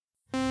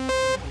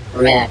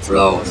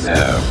Retro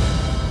Now.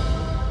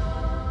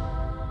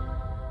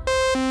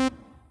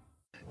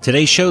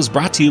 Today's show is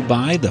brought to you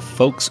by the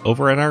folks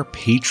over at our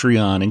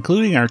Patreon,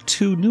 including our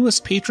two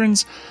newest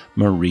patrons,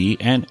 Marie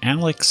and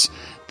Alex.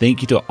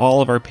 Thank you to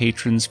all of our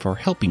patrons for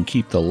helping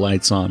keep the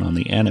lights on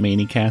the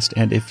Animaniacast.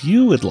 And if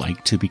you would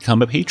like to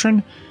become a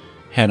patron,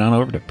 head on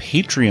over to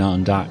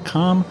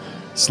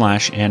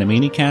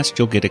patreon.com/Animaniacast.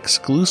 You'll get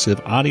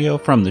exclusive audio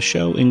from the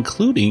show,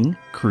 including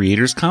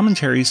Creators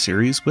Commentary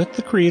Series with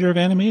the creator of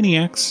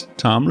Animaniacs,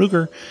 Tom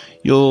Ruger.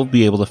 You'll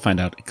be able to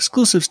find out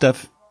exclusive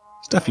stuff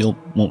you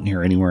won't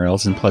hear anywhere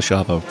else, and plus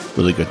you'll have a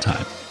really good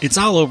time. It's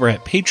all over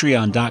at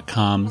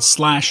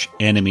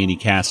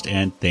patreon.com/Animaniacast,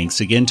 and thanks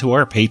again to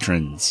our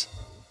patrons.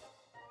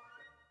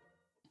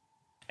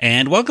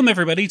 And welcome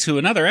everybody to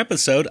another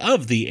episode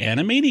of the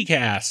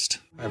Animaniacast.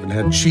 I haven't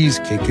had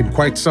cheesecake in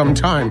quite some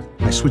time.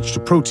 I switched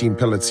to protein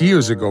pellets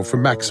years ago for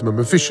maximum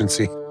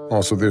efficiency.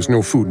 Also, there's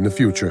no food in the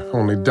future,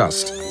 only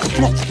dust.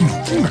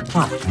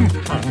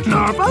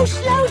 Narbo,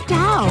 slow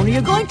down.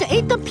 You're going to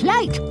eat the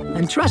plate.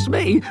 And trust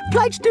me,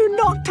 plates do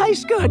not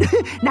taste good.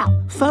 Now,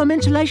 foam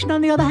insulation,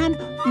 on the other hand,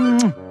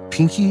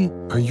 Pinky,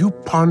 are you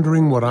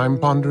pondering what I'm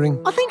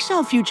pondering? I think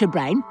so, future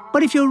brain.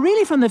 But if you're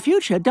really from the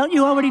future, don't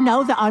you already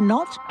know that I'm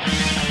not?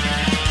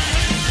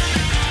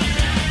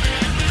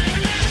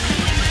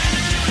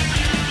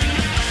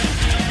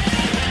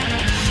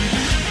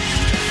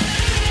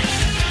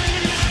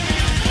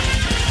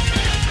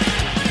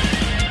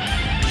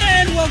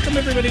 Welcome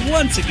everybody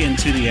once again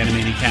to the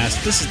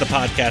Animaniacast. This is the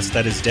podcast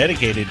that is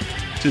dedicated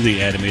to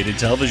the animated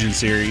television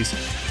series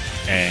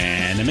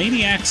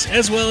Animaniacs,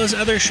 as well as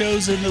other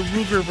shows in the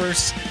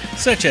Rugerverse,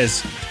 such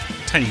as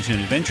Tiny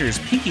Toon Adventures,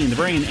 Pinky and the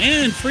Brain,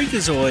 and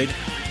Freakazoid.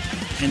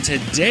 And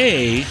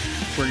today,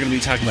 we're going to be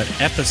talking about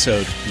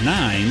episode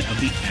 9 of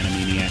the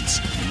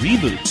Animaniacs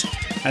Reboot.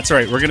 That's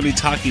right, we're going to be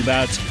talking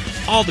about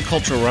all the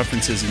cultural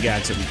references and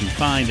gags that we can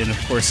find, and of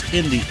course,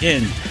 in the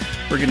end,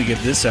 we're going to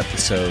give this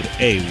episode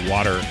a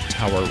Water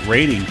Tower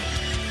rating.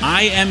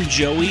 I am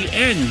Joey,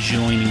 and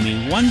joining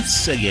me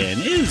once again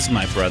is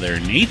my brother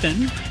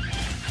Nathan.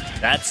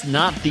 That's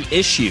not the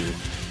issue.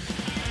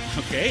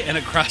 Okay, and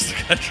across the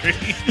country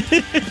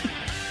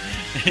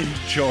in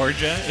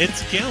Georgia,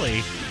 it's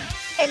Kelly.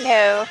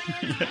 Hello.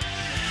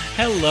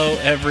 Hello,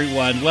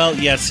 everyone. Well,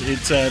 yes,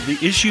 it's the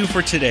issue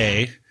for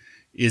today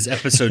is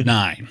episode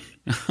 9.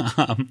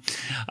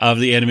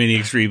 Of the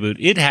Animaniacs Reboot.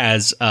 It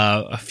has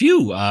a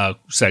few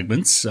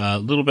segments, a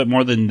little bit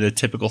more than the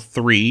typical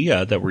 3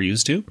 that we're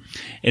used to.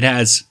 It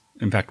has,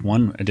 in fact,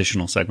 one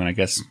additional segment, I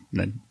guess,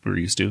 that we're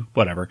used to.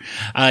 Whatever.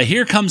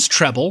 Here Comes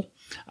Treble.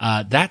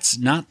 That's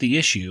Not the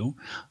Issue.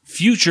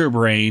 Future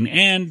Brain,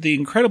 and The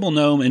Incredible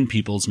Gnome in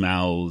People's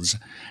Mouths.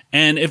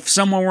 And if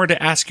someone were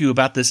to ask you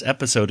about this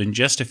episode in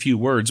just a few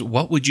words,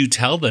 what would you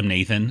tell them,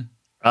 Nathan?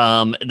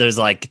 There's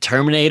like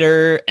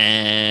Terminator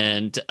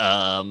and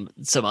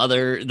some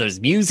other. There's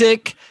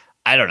music.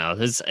 I don't know.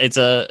 It's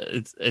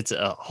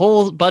a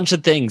whole bunch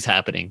of things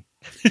happening.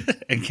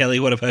 And Kelly,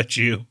 what about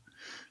you?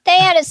 They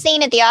had a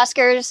scene at the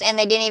Oscars, and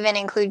they didn't even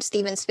include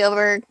Steven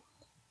Spielberg.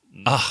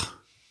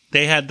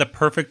 They had the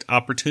perfect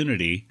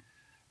opportunity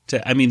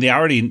to. I mean, they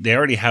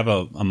already have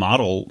a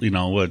model,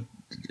 a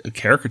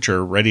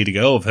caricature ready to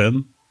go of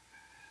him.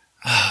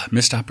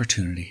 Missed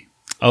opportunity.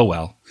 Oh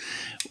well.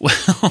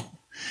 Well.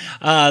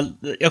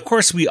 Of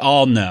course, we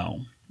all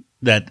know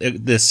that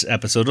this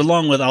episode,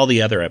 along with all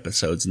the other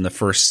episodes in the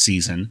first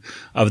season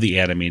of the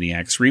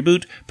Animaniacs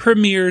Reboot,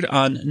 premiered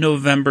on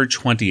November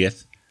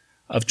 20th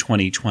of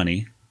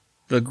 2020,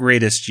 the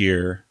greatest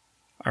year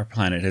our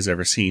planet has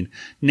ever seen.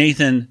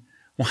 Nathan,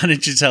 why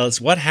don't you tell us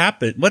what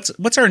happened?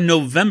 What's our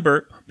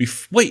November?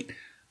 Wait,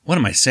 what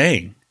am I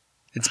saying?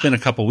 It's been a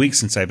couple weeks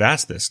since I've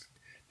asked this.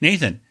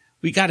 Nathan,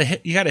 you got to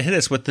hit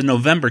us with the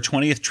November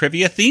 20th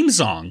trivia theme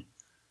song.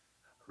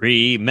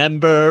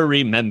 Remember,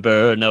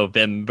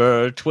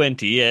 November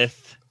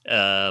 20th.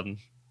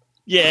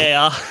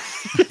 Yeah.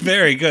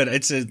 Very good.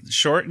 It's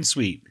short and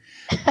sweet.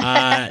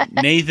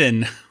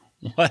 Nathan,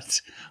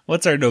 what's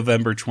our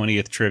November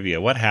 20th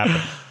trivia? What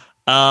happened?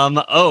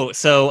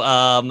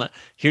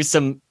 Here's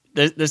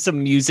there's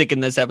some music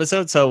in this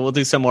episode, so we'll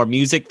do some more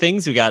music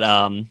things. We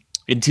got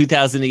in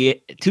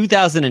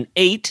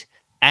 2008,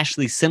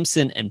 Ashley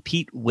Simpson and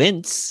Pete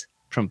Wentz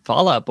from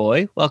Fall Out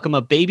Boy welcome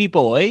a baby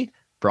boy,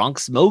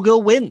 Bronx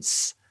Mogul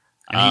Wentz.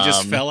 And he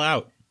just fell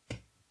out.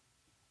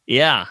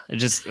 Yeah,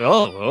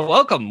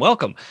 welcome.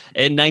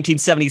 In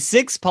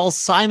 1976, Paul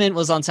Simon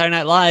was on Saturday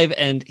Night Live,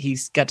 and he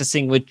got to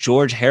sing with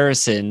George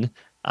Harrison,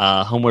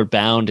 Homeward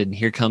Bound and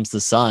Here Comes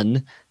the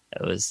Sun.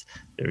 There was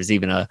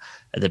even at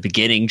the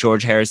beginning,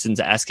 George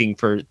Harrison's asking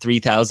for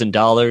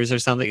 $3,000 or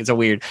something. It's a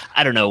weird,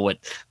 I don't know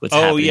what's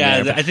happening. Oh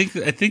yeah, there, I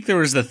think there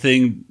was the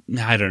thing.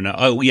 I don't know.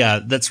 Oh yeah,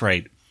 that's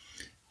right.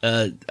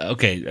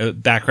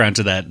 Background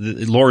to that.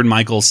 Lorne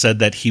Michaels said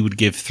that he would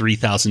give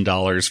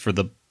 $3,000 for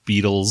the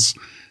Beatles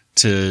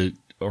to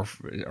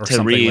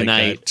reunite.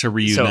 Like to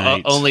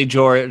reunite. So only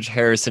George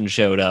Harrison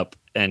showed up,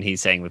 and he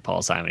sang with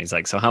Paul Simon. He's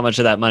like, "So how much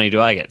of that money do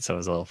I get?" So it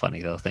was a little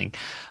funny little thing.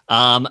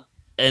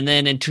 And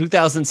then in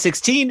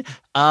 2016,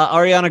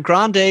 Ariana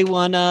Grande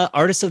won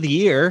Artist of the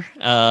Year.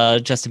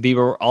 Justin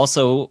Bieber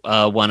also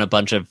won a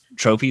bunch of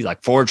trophies,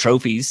 like 4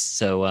 trophies.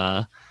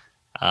 So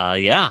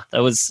yeah,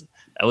 that was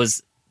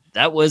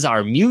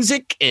our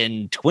music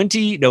in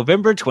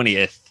November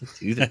 20th.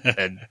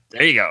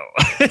 There you go.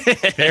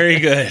 Very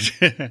good.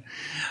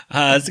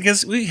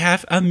 Because we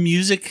have a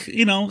music,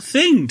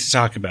 thing to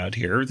talk about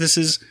here. This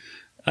is,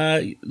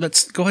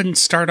 let's go ahead and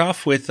start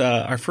off with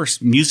our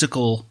first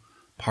musical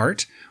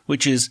part,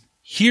 which is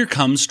Here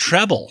Comes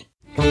Treble.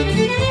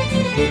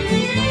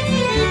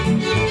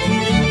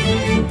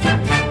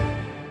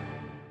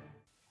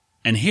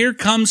 And Here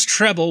Comes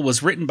Treble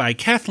was written by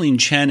Kathleen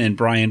Chen and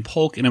Brian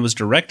Polk, and it was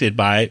directed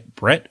by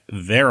Brett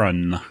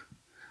Varon.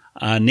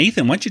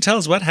 Nathan, why don't you tell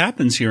us what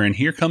happens here in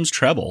Here Comes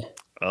Treble?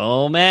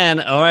 Oh, man.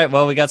 All right.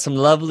 Well, we got some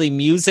lovely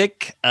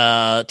music.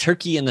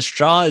 Turkey in the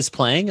Straw is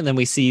playing, and then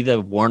we see the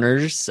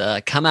Warners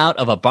come out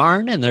of a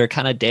barn, and they're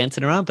kind of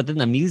dancing around, but then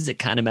the music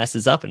kind of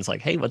messes up, and it's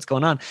like, hey, what's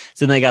going on?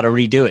 So then they got to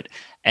redo it.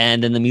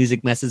 And then the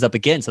music messes up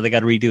again, so they got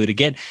to redo it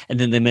again. And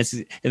then they mess,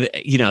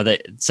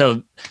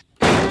 so...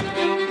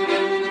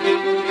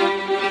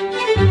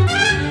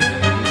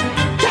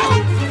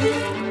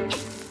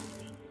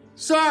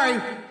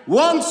 Sorry,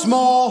 once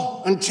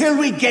more until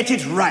we get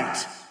it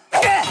right.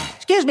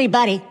 Excuse me,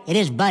 buddy. It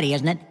is Buddy,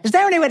 isn't it? Is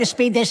there any way to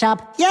speed this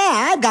up? Yeah,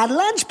 I've got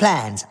lunch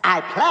plans.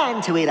 I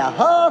plan to eat a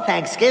whole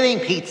Thanksgiving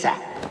pizza.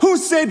 Who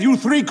said you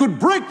 3 could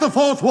break the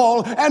fourth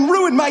wall and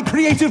ruin my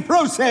creative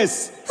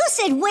process? Who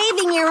said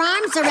waving your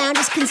arms around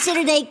is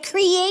considered a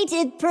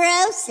creative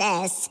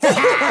process? There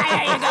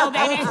you go,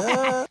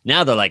 baby.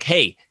 Now they're like,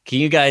 hey, can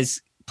you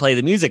guys play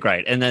the music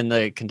right? And then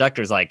the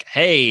conductor's like,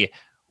 hey,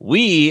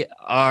 we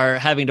are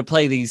having to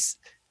play these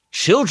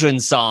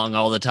children's song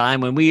all the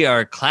time when we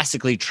are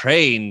classically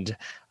trained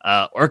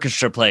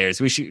orchestra players.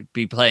 We should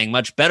be playing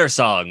much better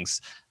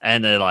songs.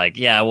 And they're like,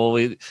 yeah, well,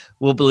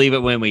 we'll believe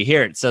it when we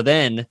hear it. So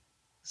then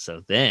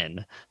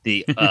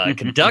the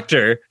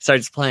conductor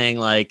starts playing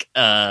like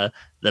the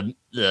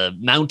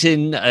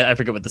mountain. I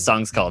forget what the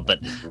song's called, but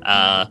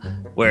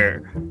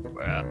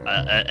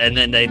and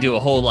then they do a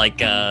whole like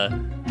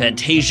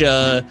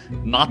Fantasia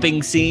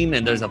mopping scene,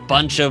 and there's a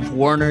bunch of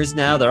Warners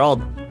now. They're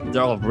all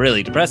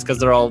really depressed because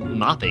they're all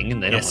mopping,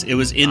 and they don't. Yes, it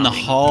was in the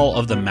Hall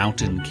of the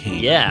Mountain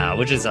King. Yeah,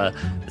 which is a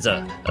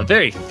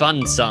very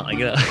fun song.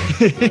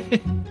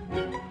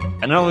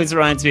 And it always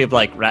reminds me of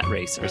like Rat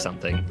Race or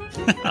something.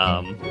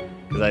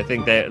 Because I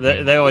think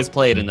they always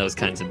play it in those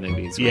kinds of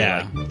movies. Where,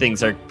 yeah, like,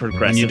 things are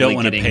progressively. And you don't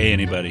want to pay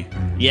anybody.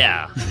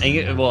 Yeah, and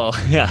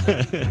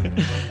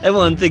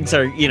things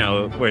are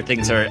where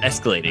things are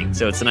escalating.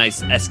 So it's a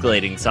nice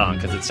escalating song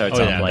because it starts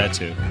off like that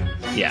too.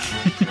 Yeah.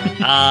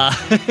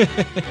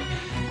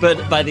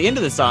 But by the end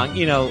of the song,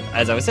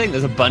 as I was saying,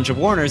 there's a bunch of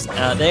Warners.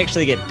 They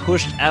actually get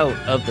pushed out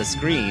of the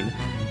screen,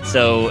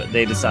 so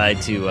they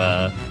decide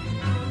to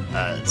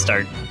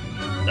start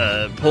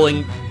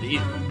pulling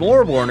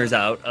more Warners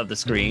out of the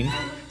screen.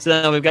 So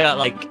now we've got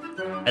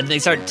and they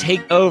start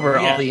take over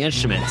all the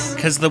instruments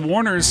because the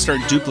Warners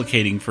start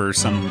duplicating for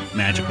some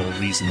magical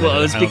reason. Well,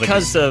 it was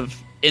because of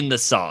in the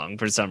song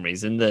for some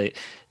reason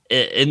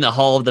in the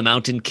Hall of the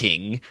Mountain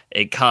King,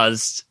 it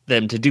caused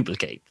them to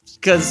duplicate.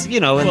 Because,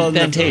 in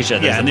Fantasia.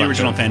 In the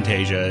original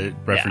Fantasia, it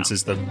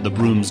references the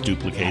brooms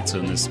duplicate. So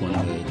in this one,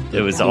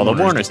 it was all the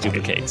Warners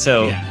duplicate.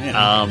 So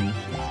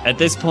at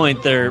this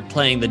point, they're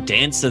playing the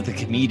Dance of the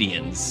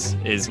Comedians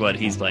is what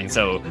he's playing.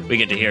 So we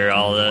get to hear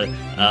all the...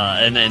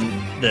 and then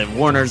the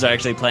Warners are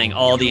actually playing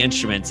all the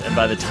instruments. And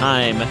by the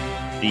time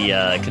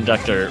the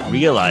conductor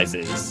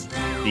realizes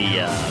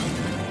the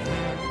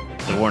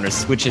Warner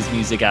switches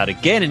music out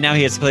again, and now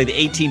he has to play the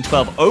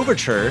 1812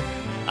 Overture.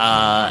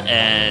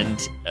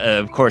 And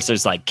of course,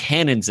 there's like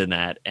cannons in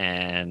that.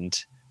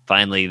 And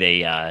finally,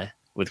 they,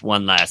 with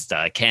one last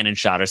cannon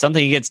shot or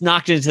something, he gets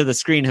knocked into the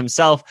screen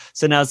himself.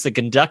 So now it's the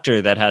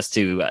conductor that has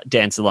to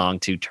dance along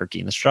to Turkey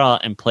in the Straw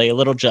and play a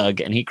little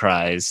jug, and he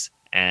cries.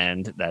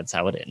 And that's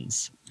how it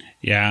ends.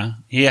 Yeah,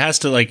 he has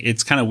to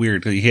it's kind of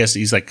weird.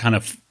 He's like kind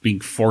of being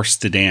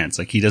forced to dance.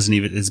 Like he doesn't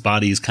even, his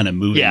body is kind of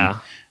moving. Yeah.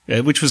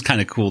 Which was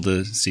kind of cool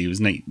to see. It was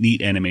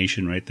neat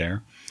animation right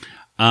there.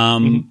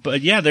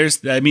 But yeah, I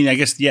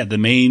guess the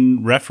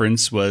main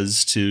reference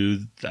was to,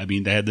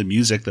 they had the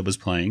music that was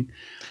playing.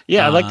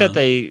 Yeah, I like that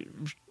they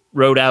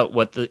wrote out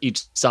what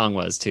each song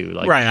was too.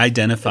 Right,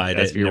 identified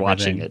it as you're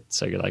watching it.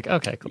 So you're like,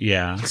 okay, cool.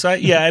 Yeah. So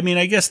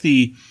I guess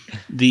the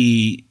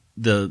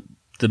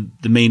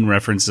main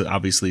reference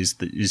obviously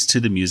is to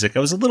the music. I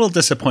was a little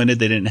disappointed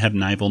they didn't have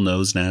Nival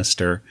Nose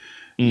Nest or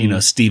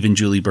Steve and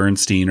Julie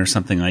Bernstein or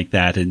something like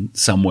that in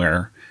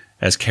somewhere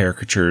as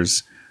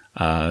caricatures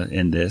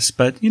in this,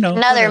 but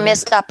another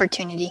missed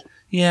opportunity.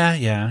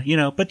 Yeah,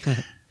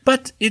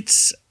 but it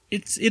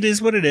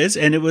is what it is,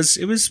 and it was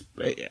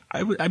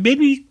I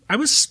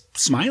was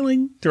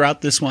smiling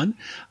throughout this one.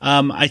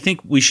 I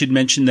think we should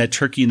mention that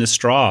Turkey in the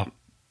Straw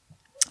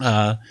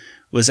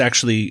was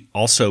actually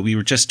also, we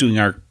were just doing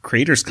our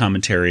creators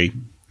commentary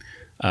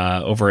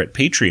over at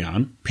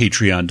Patreon,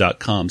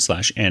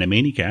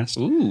 patreon.com/Animaniacast.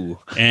 Ooh.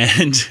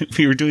 And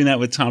we were doing that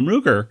with Tom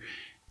Ruger.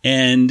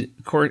 And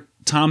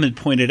Tom had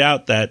pointed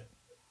out that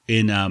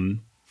in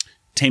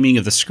Taming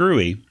of the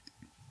Screwy,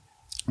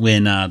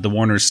 when the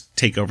Warners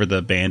take over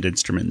the band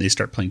instrument and they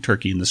start playing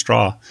Turkey in the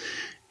Straw,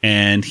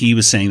 and he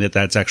was saying that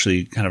that's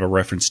actually kind of a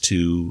reference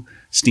to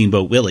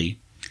Steamboat Willie,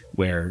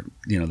 where,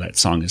 you know, that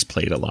song is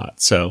played a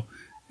lot. So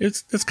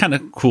it's kind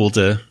of cool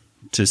to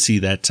see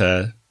that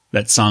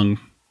that song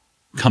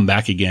come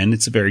back again.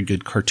 It's a very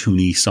good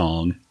cartoony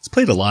song. It's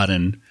played a lot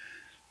in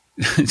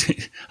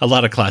a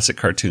lot of classic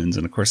cartoons,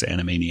 and of course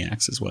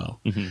Animaniacs as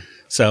well. Mm-hmm.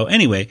 So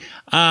anyway,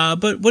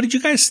 but what did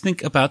you guys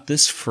think about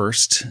this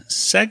first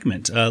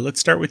segment? Let's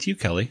start with you,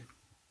 Kelly.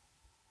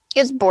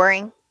 It's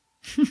boring.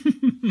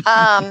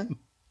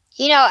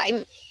 You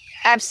know,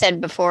 I've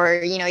said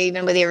before, you know,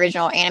 even with the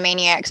original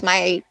Animaniacs,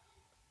 my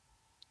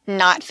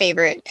not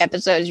favorite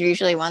episodes are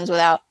usually ones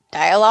without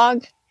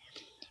dialogue.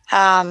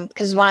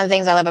 Because one of the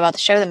things I love about the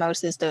show the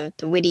most is the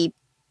witty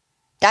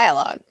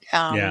dialogue.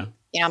 Yeah.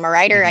 You know, I'm a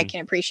writer. Mm-hmm. I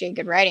can appreciate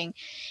good writing.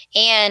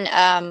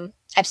 And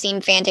I've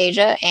seen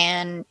Fantasia,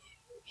 and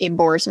it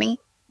bores me.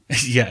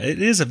 Yeah,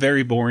 it is a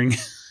very boring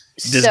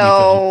Disney film.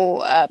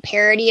 So a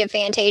parody of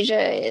Fantasia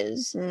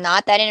is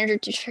not that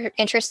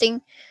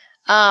interesting.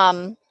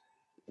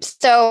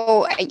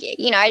 So,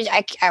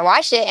 I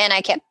watched it, and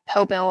I kept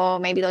hoping, well,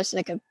 maybe there's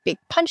like a big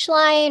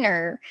punchline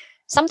or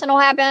something will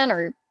happen,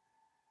 or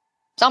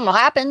something will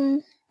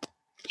happen.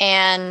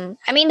 And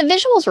I mean, the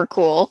visuals were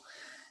cool,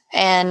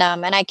 and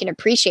I can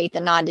appreciate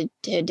the nod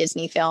to a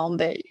Disney film,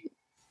 but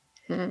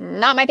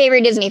not my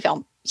favorite Disney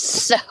film.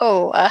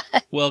 So,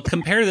 well,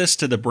 compare this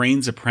to The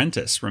Brain's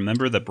Apprentice.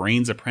 Remember The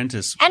Brain's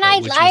Apprentice? And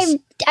I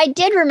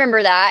did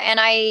remember that, and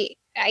I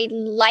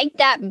liked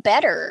that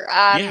better.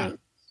 Yeah.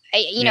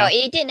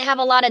 It didn't have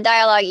a lot of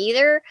dialogue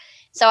either,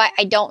 so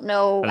I don't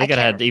know. I think it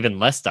had even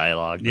less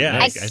dialogue.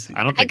 Yeah,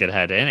 I don't think it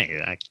had any.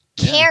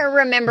 Can't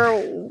remember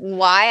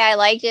why I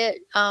liked it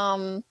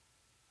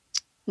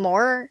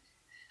more.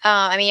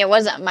 I mean, it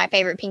wasn't my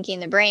favorite Pinky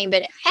and the Brain,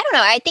 but I don't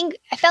know. I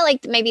felt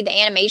like maybe the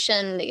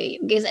animation,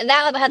 because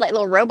that had like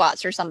little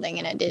robots or something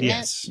in it, didn't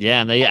it?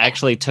 Yeah, and they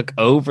actually took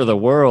over the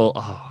world.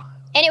 Oh.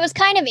 And it was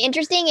kind of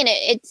interesting, and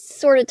it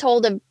sort of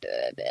told a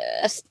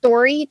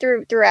story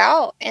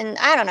throughout. And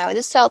I don't know,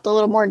 this felt a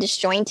little more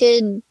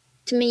disjointed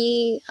to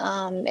me.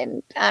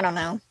 And I don't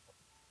know.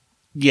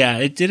 Yeah,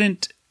 it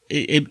didn't.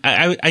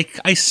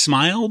 I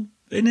smiled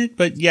in it,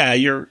 but yeah,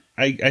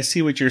 I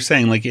see what you're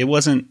saying. Like, it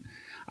wasn't.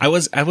 I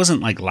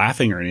wasn't like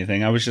laughing or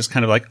anything. I was just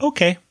kind of like,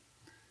 okay,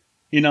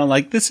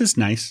 like, this is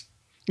nice.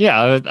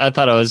 Yeah, I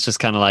thought it was just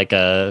kind of like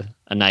a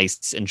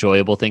nice,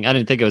 enjoyable thing. I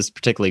didn't think it was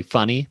particularly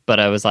funny, but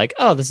I was like,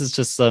 oh, this is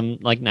just some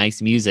like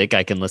nice music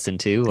I can listen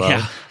to.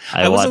 Yeah,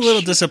 I was a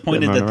little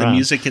disappointed that the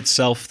music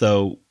itself,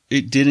 though,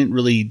 it didn't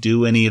really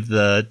do any of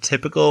the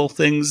typical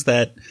things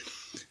that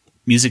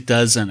music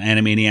does on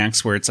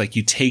Animaniacs, where it's like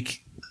you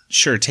take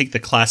the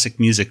classic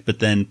music, but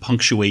then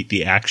punctuate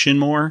the action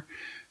more.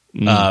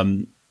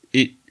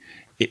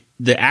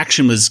 The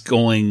action was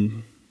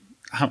going.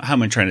 How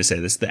am I trying to say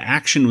this? The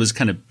action was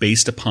kind of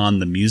based upon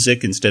the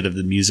music instead of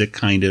the music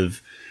kind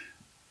of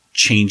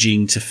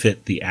changing to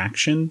fit the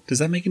action. Does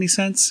that make any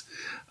sense?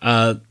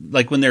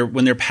 Like when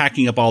they're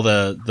packing up all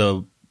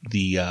the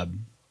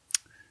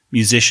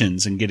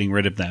musicians and getting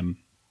rid of them.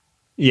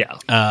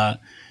 Yeah.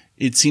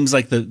 It seems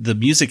like the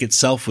music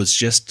itself was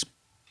just,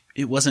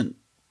 it wasn't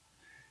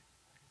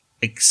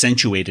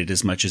accentuated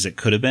as much as it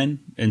could have been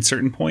in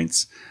certain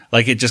points.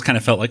 Like, it just kind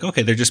of felt like,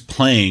 okay, they're just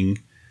playing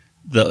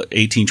the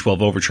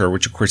 1812 Overture,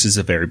 which of course is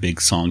a very big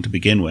song to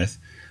begin with.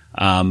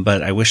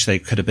 But I wish they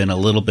could have been a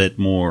little bit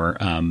more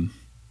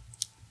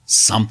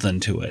something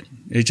to it.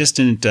 It just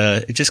didn't.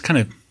 It just kind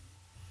of.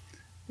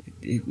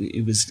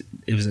 It was.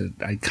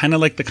 I kind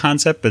of liked the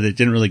concept, but it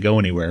didn't really go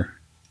anywhere.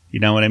 You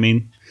know what I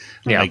mean?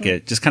 Yeah. Like,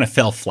 it just kind of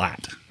fell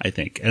flat, I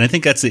think. And I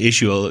think that's the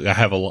issue I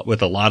have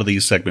with a lot of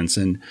these segments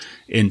in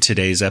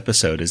today's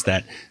episode, is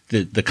that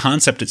the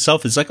concept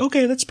itself is like,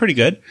 okay, that's pretty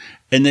good,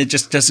 and it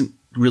just doesn't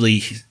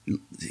really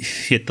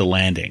hit the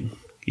landing.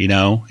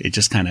 It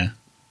just kind of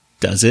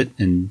does it,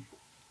 and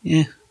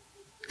yeah.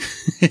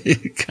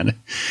 Kind of.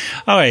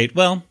 All right.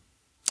 Well,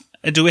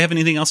 do we have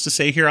anything else to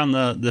say here on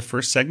the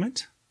first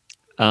segment?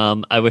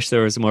 I wish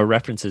there was more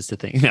references to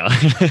things. No.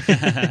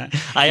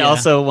 I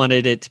also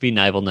wanted it to be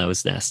Nival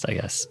Nose Nest, I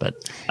guess. But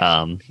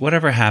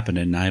whatever happened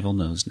in Nival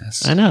Nose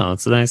Nest? I know,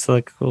 it's a nice,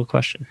 cool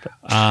question. But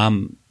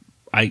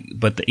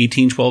but the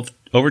 1812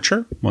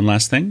 Overture, one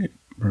last thing, it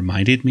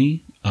reminded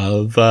me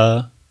of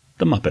the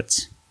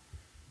Muppets,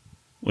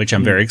 which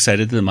I'm very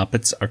excited. The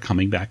Muppets are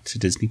coming back to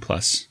Disney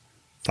Plus.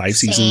 5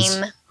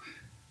 seasons.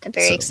 I'm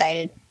very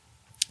excited.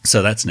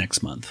 So that's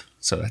next month.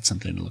 So that's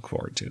something to look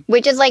forward to.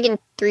 Which is like in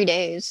 2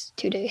 days.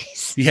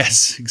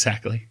 Yes,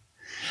 exactly.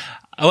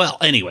 Well,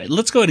 anyway,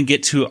 let's go ahead and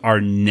get to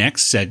our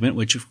next segment,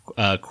 which,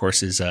 of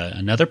course, is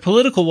another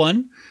political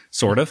one,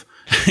 sort of.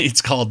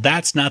 It's called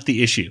That's Not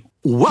the Issue.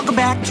 Welcome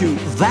back to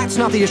That's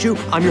Not the Issue.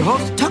 I'm your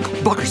host, Tuck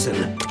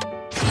Buckerson.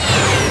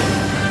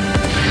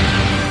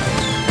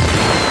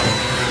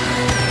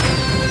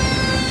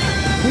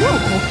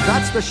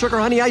 That's the sugar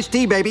honey iced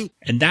tea, baby.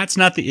 And That's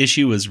Not the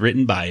Issue was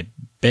written by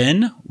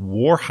Ben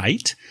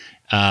Warheit.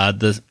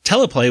 The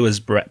teleplay was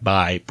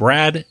by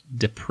Brad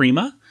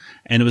DePrima,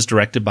 and it was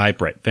directed by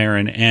Brett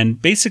Barron. And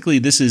basically,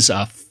 this is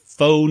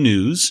faux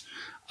news,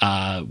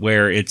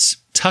 where it's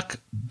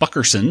Tuck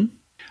Buckerson,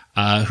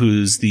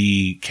 who's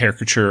the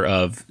caricature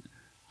of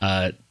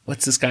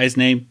what's this guy's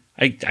name?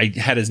 I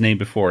had his name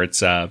before.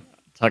 It's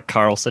Tuck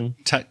Carlson.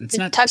 It's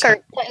not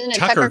Tucker Carlson.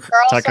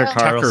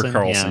 Tucker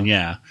Carlson.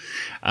 Yeah.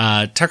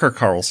 Tucker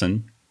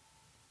Carlson,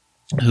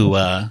 who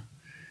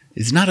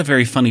is not a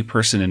very funny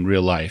person in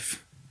real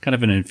life. Kind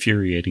of an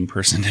infuriating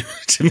person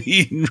to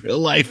me in real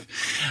life.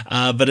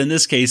 But in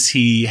this case,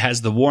 he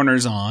has the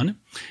Warners on,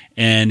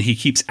 and he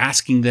keeps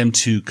asking them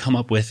to come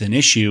up with an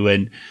issue,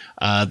 and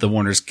the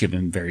Warners give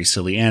him very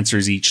silly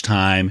answers each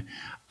time.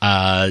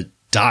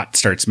 Dot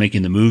starts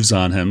making the moves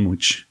on him,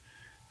 which,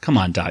 come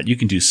on, Dot, you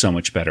can do so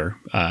much better.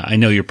 I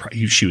know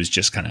she was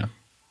just kind of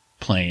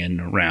playing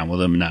around with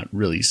him, not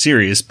really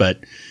serious, but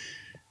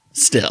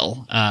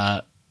still.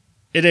 At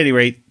any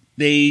rate,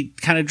 they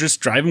kind of just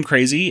drive him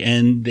crazy,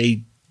 and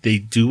they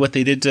do what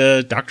they did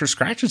to Dr.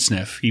 Scratch and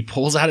Sniff. He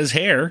pulls out his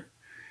hair,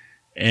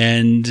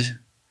 and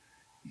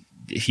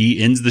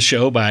he ends the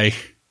show by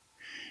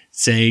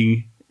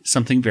saying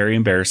something very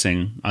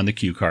embarrassing on the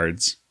cue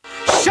cards.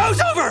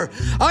 Show's over!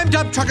 I'm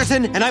Dub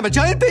Truckerson, and I'm a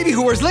giant baby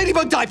who wears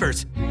ladybug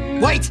diapers.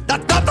 Wait,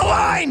 that's not the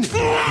line!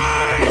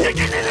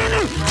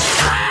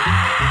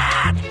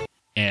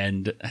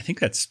 And I think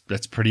that's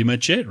pretty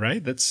much it,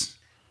 right? That's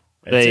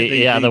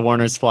it. The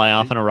Warners fly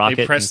off in a rocket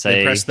they press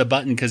the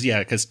button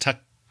because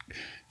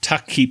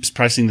Tuck keeps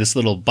pressing this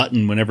little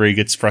button whenever he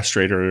gets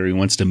frustrated or he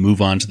wants to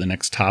move on to the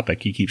next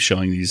topic. He keeps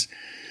showing these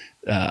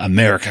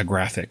America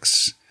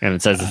graphics. And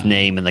it says his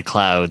name in the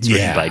clouds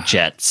written by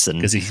jets.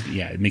 Because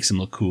it makes him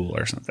look cool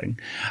or something.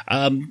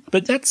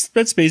 But that's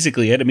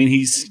basically it. I mean,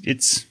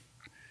 it's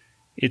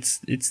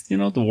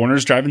the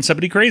Warner's driving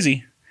somebody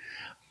crazy.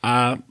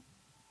 I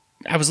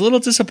was a little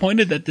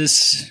disappointed that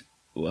this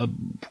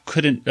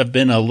couldn't have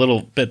been a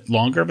little bit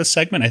longer of a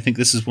segment. I think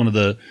this is one of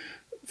the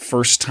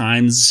first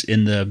times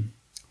in the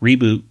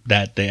reboot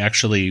that they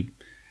actually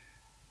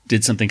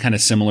did something kind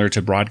of similar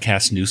to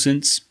Broadcast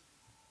Nuisance.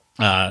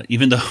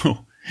 Even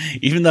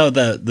though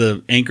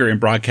the anchor in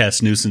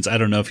Broadcast Nuisance, I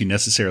don't know if he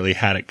necessarily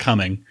had it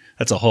coming.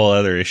 That's a whole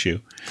other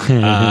issue.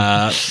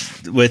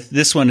 With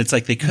this one, it's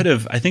like they could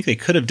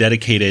have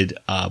dedicated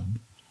a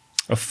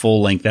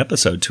full length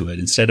episode to it.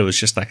 Instead, it was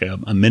just like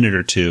a minute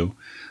or two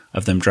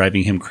of them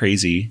driving him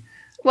crazy.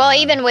 Well,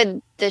 even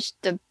with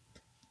the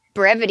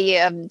brevity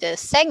of the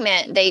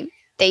segment, they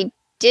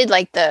did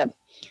like the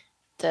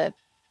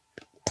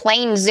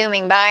plane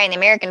zooming by and the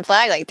American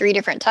flag like 3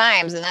 different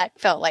times, and that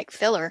felt like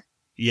filler.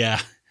 Yeah.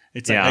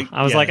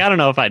 I was like, I don't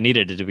know if I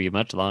needed it to be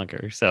much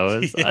longer.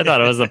 So I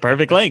thought it was the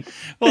perfect length.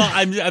 Well,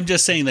 I'm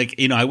just saying, like,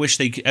 I wish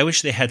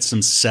they had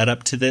some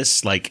setup to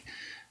this, like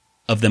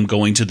of them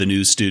going to the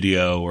news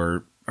studio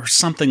or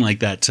something like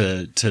that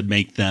to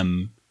make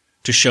them,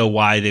 to show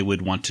why they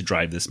would want to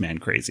drive this man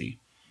crazy.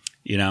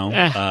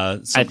 I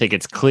think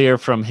it's clear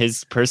from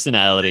his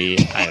personality.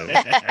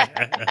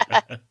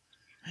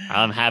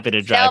 I'm happy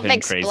to drive him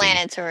crazy.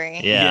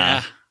 Self-explanatory.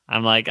 Yeah.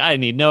 I'm like, I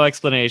need no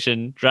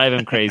explanation. Drive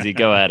him crazy.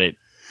 Go at it.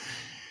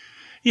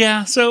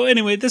 Yeah. So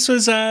anyway, this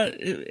was, there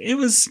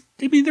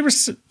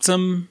was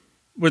some,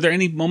 were there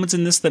any moments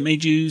in this that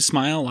made you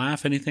smile,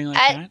 laugh, anything like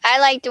that? I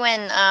liked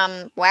when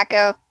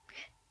Wacko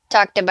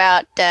talked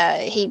about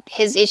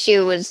his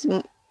issue was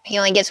he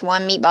only gets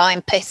one meatball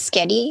and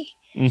pescetti.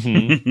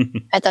 Mm-hmm.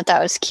 I thought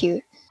that was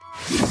cute.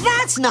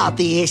 That's not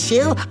the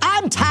issue.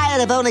 I'm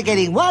tired of only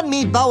getting one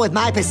meatball with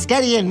my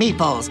pescetti and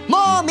meatballs.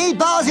 More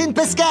meatballs in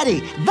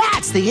pescetti.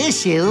 That's the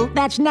issue.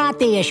 That's not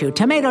the issue.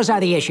 Tomatoes are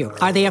the issue.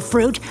 Are they a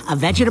fruit, a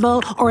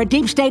vegetable, or a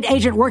deep state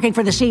agent working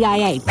for the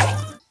CIA?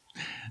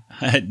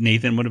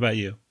 Nathan, what about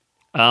you?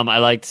 I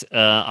liked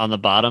on the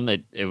bottom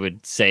it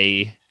would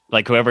say,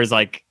 like, whoever's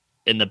like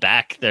in the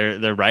back,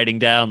 they're writing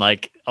down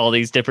like all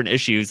these different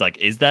issues. Like,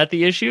 is that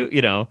the issue?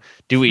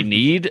 Do we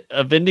need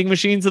a vending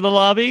machines in the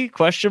lobby? ?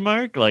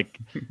 Like,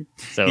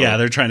 so yeah,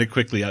 they're trying to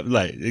quickly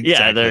exactly.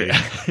 Yeah,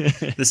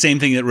 the same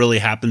thing that really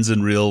happens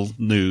in real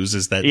news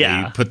is that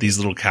they put these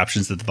little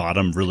captions at the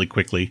bottom really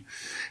quickly.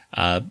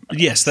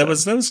 Yes, that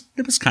was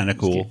kind of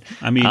cool.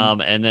 I mean,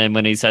 and then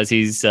when he says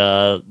he's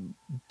dump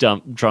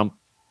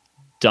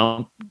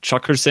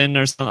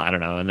Chuckerson or something, I don't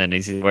know, and then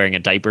he's wearing a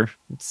diaper.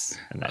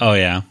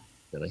 Yeah.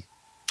 Really?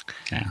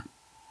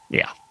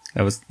 Yeah.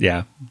 That was,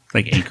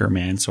 like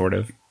Anchorman, sort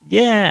of.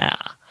 Yeah.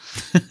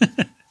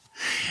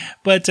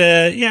 But,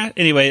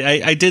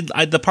 anyway,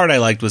 the part I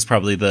liked was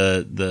probably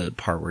the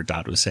part where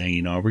Dot was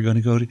saying, are we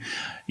going to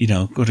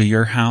go to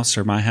your house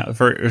or my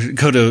house, or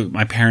go to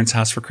my parents'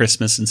 house for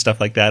Christmas and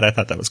stuff like that. I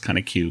thought that was kind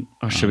of cute.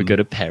 Or should we go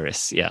to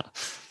Paris? Yeah.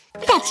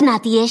 That's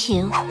not the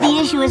issue. The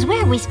issue is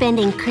where are we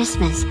spending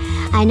Christmas?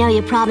 I know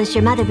you promised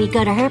your mother we'd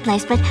go to her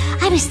place, but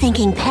I was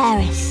thinking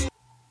Paris.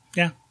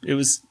 Yeah,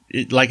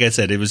 like I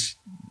said, it was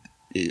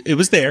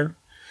there.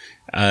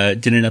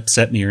 Didn't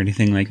upset me or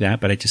anything like that,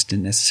 but I just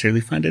didn't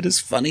necessarily find it as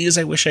funny as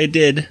I wish I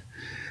did.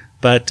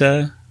 But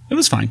it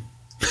was fine.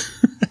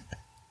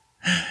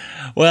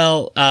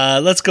 Well,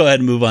 let's go ahead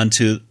and move on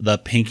to the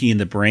Pinky and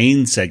the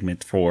Brain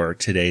segment for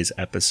today's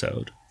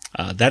episode.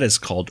 That is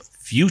called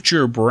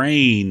Future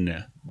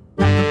Brain.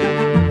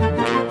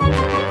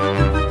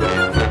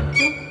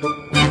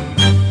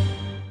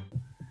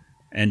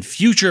 And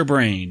Future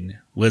Brain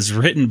was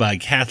written by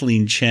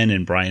Kathleen Chen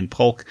and Brian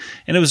Polk,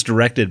 and it was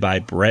directed by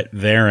Brett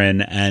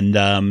Varon.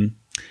 And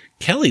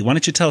Kelly, why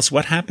don't you tell us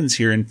what happens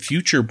here in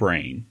Future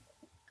Brain?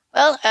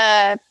 Well,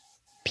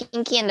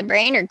 Pinky and the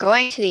Brain are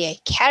going to the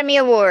Academy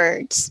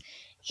Awards,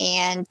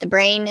 and the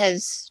Brain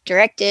has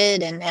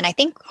directed and I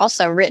think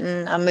also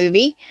written a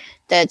movie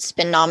that's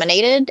been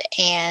nominated,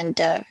 and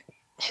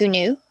who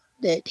knew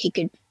that he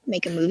could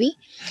make a movie?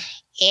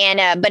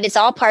 And but it's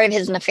all part of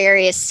his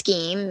nefarious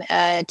scheme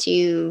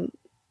to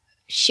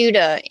shoot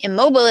a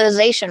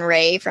immobilization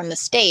ray from the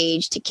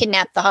stage to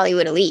kidnap the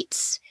Hollywood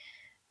elites.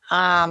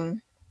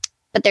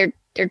 But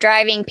they're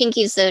driving.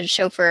 Pinky's the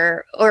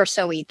chauffeur, or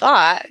so we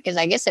thought, because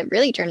I guess it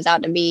really turns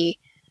out to be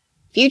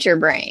Future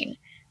Brain,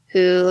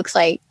 who looks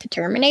like the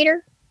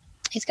Terminator.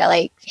 He's got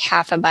like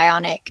half a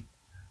bionic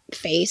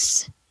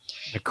face.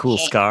 A cool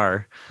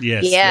scar.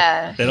 Yes.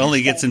 Yeah. That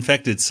only gets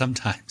infected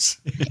sometimes.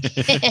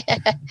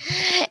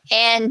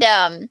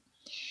 And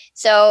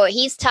so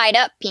he's tied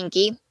up,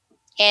 Pinky,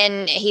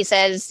 and he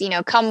says,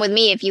 come with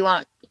me if you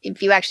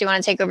actually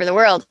want to take over the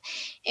world,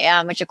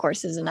 which of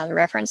course is another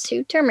reference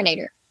to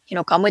Terminator.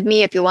 Come with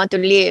me if you want to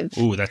live.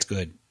 Ooh, that's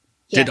good.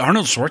 Yeah. Did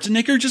Arnold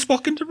Schwarzenegger just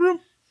walk into the room?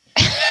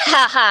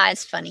 Haha,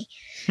 it's funny.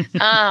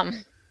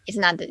 It's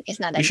not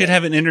that. We should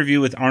have an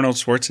interview with Arnold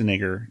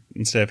Schwarzenegger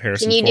instead of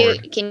Harrison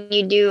Ford. Can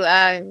you do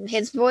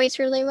his voice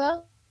really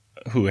well?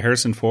 Who,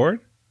 Harrison Ford?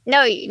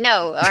 No,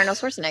 Arnold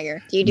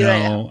Schwarzenegger. Do you do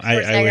No, a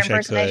Schwarzenegger I wish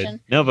impersonation? I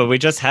could. No, but we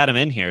just had him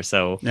in here,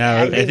 so.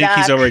 No, I think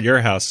he's over at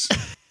your house.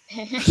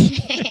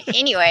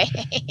 Anyway,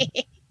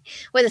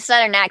 with a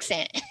Southern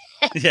accent.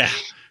 Yeah.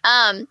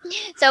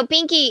 So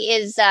Pinky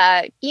is,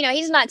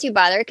 he's not too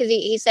bothered because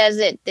he says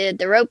that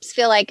the ropes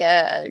feel like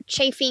a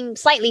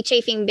slightly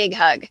chafing big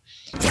hug.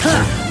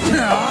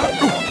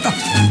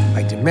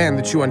 I demand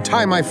that you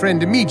untie my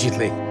friend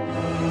immediately.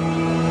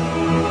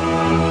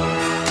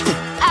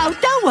 Oh,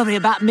 don't worry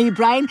about me,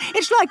 Brain.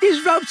 It's like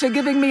these ropes are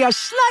giving me a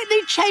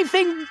slightly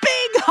chafing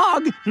big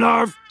hug.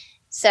 Nerve.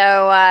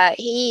 So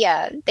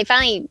they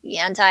finally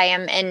untie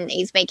him, and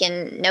he's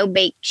making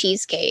no-bake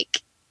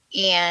cheesecake.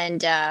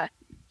 And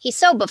he's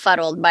so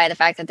befuddled by the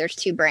fact that there's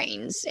two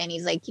brains. And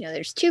he's like,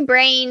 there's two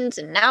brains,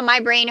 and now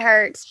my brain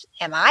hurts.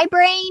 Am I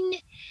brain?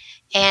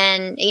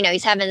 And,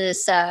 he's having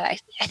this, I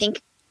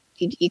think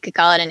you could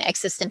call it an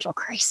existential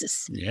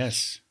crisis.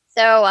 Yes.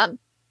 So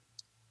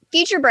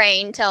Future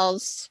Brain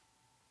tells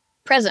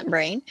Present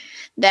Brain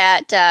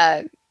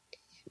that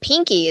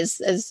Pinky is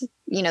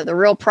the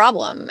real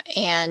problem,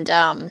 and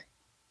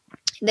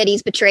that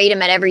he's betrayed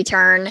him at every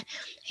turn,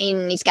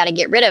 and he's got to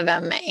get rid of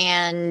him.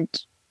 And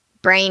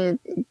Brain,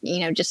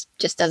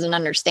 just doesn't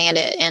understand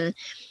it. And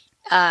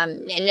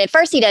at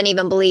first he doesn't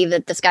even believe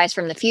that this guy's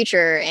from the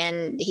future.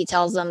 And he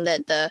tells them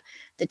that the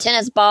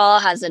tennis ball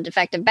has a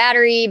defective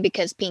battery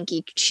because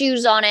Pinky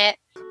chews on it.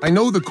 I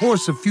know the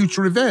course of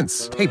future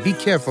events. Hey, be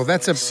careful.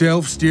 That's a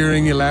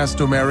self-steering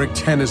elastomeric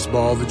tennis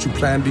ball that you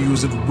plan to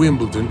use at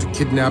Wimbledon to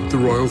kidnap the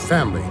royal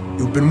family.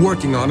 You've been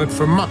working on it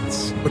for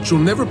months, but you'll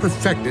never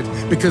perfect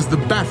it because the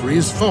battery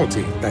is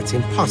faulty. That's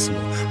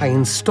impossible. I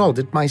installed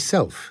it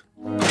myself.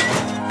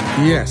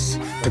 Yes,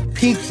 but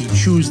Pinky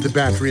chews the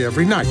battery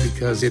every night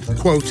because it,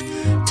 quote,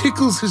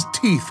 tickles his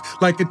teeth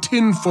like a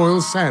tinfoil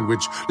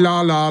sandwich.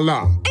 La, la,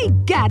 la. Hey,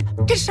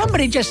 Gad, did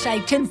somebody just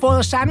say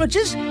tinfoil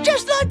sandwiches?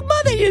 Just like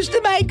Mother used to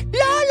make.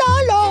 La,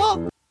 la,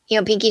 la.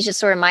 Pinky's just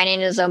sort of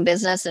minding his own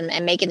business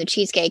and making the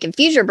cheesecake. And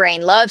Future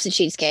Brain loves the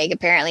cheesecake.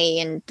 Apparently,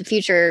 in the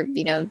future,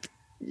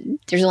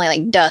 there's only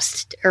like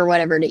dust or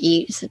whatever to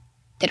eat. So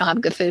they don't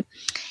have good food.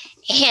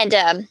 And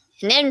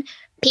then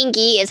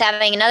Pinky is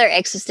having another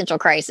existential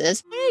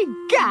crisis. Hey,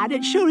 Gad,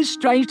 it sure is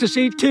strange to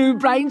see two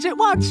brains at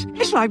once.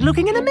 It's like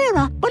looking in a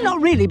mirror, but not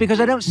really because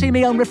I don't see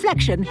my own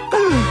reflection.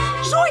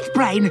 Zoink,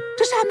 Brain!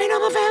 Does that mean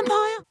I'm a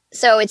vampire?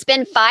 So it's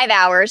been 5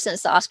 hours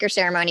since the Oscar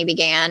ceremony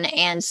began,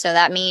 and so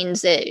that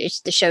means that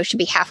the show should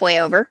be halfway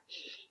over,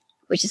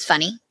 which is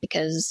funny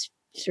because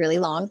it's really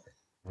long.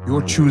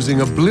 You're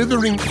choosing a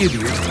blithering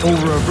idiot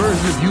over a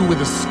version of you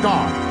with a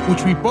scar,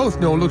 which we both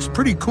know looks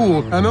pretty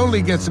cool and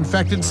only gets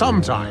infected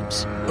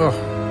sometimes. Ugh,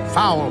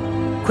 foul.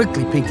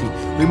 Quickly, Pinky.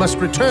 We must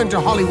return to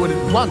Hollywood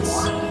at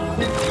once.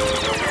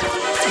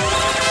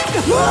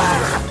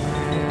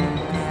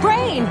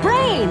 Brain!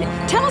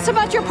 Tell us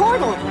about your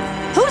portal.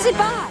 Who's it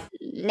by?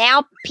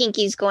 Now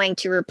Pinky's going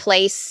to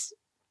replace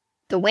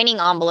the winning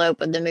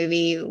envelope of the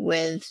movie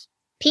with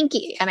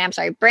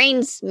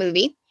Brain's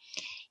movie.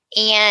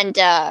 And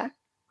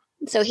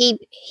so he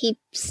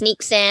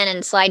sneaks in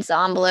and slides the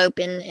envelope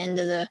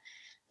into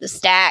the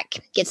stack,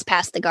 gets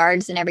past the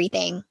guards and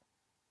everything.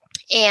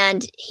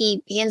 And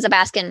he ends up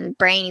asking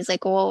Brain, he's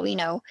like, well,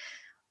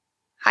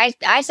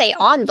 I say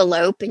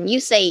envelope and you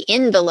say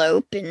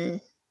envelope, and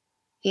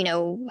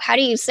how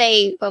do you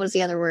say, what was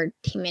the other word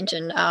he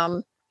mentioned?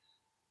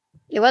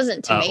 It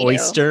wasn't tomato.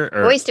 Oyster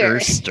or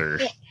oyster.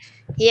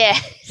 Yeah.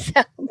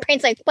 So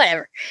Brain's like,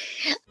 whatever.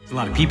 There's a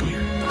lot of people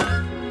here.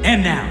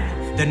 And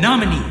now, the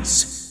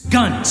nominees: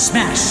 Gun,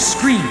 Smash,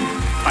 Scream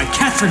by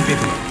Catherine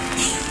Bigelow.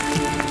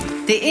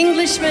 The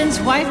Englishman's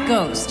Wife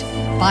Ghost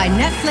by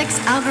Netflix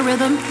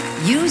algorithm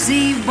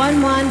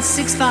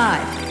UZ1165.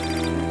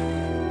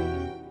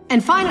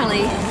 And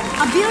finally,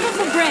 A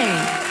Beautiful Brain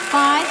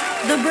by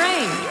The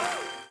Brain.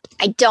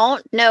 I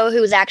don't know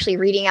who's actually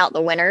reading out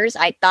the winners.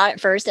 I thought at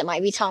first it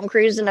might be Tom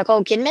Cruise and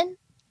Nicole Kidman.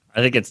 I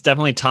think it's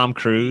definitely Tom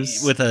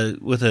Cruise with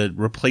a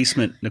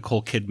replacement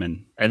Nicole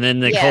Kidman, and then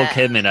Nicole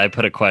Kidman. I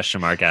put a question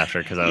mark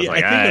after because I was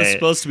like, I think it was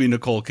supposed to be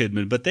Nicole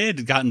Kidman, but they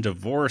had gotten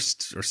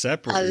divorced or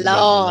separated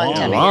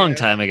a long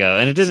time ago,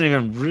 and it doesn't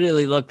even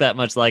really look that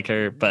much like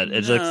her. But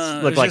it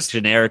looked like just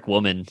generic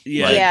woman.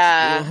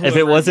 Yeah.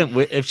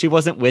 If she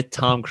wasn't with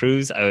Tom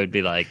Cruise, I would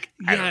be like,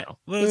 I don't know.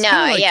 Well,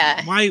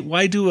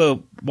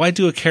 why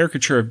do a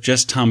caricature of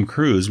just Tom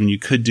Cruise when you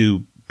could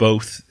do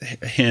both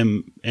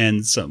him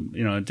and some,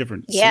 a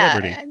different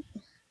celebrity.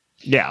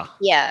 Yeah.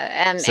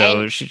 Yeah.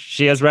 So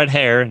she has red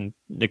hair, and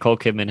Nicole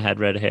Kidman had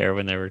red hair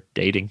when they were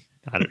dating.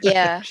 I don't know.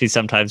 Yeah. She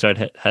sometimes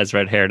has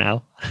red hair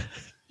now.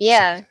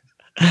 Yeah.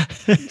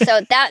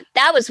 So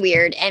that was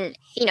weird. And,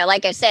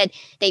 like I said,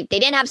 they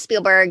didn't have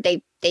Spielberg.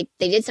 They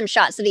did some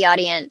shots of the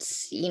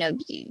audience.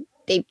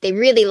 They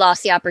really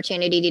lost the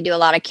opportunity to do a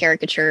lot of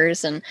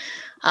caricatures and,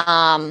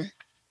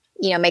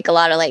 make a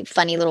lot of like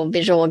funny little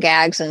visual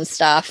gags and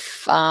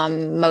stuff.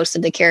 Most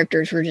of the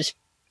characters were just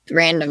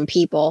random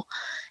people.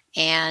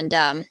 And,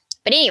 but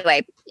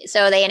anyway,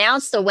 so they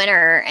announced the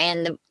winner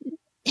and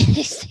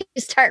they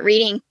start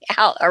reading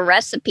out a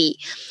recipe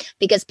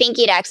because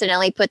Pinky had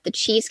accidentally put the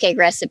cheesecake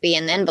recipe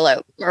in the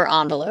envelope,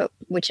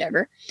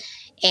 whichever.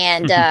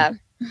 And,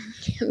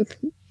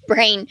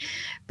 Brain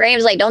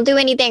was like, don't do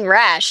anything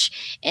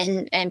rash.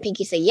 And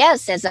Pinky said,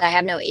 yes, as I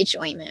have no itch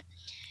ointment.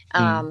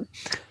 But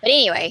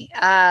anyway,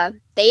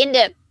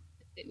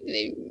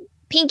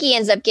 Pinky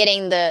ends up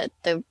getting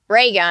the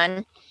ray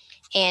gun,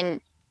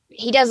 and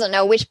he doesn't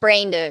know which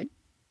brain to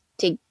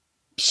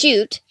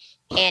shoot,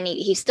 and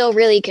he's still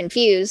really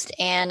confused,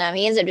 and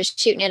he ends up just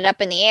shooting it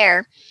up in the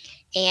air,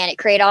 and it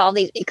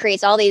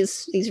creates all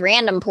these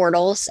random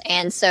portals,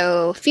 and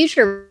so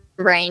Future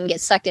Brain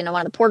gets sucked into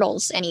one of the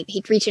portals, and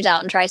he reaches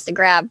out and tries to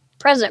grab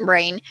Present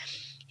Brain,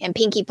 and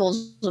Pinky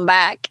pulls him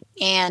back,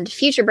 and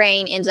Future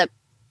Brain ends up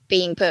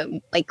being put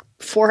like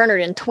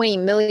 420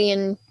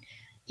 million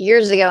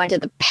years ago into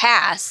the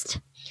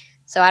past.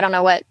 So I don't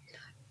know what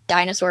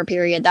dinosaur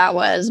period that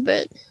was,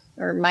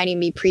 or it might even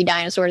be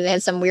pre-dinosaurs. They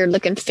had some weird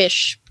looking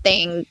fish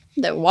thing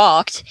that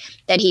walked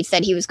that he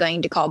said he was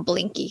going to call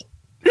Blinky.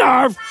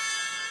 How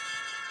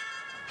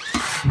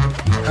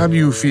do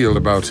you feel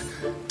about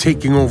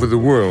taking over the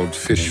world,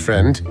 fish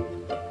friend?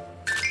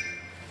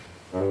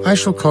 I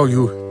shall call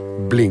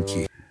you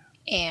Blinky.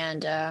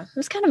 And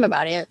that's kind of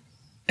about it.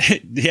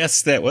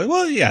 Yes, that was.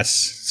 Well, yes.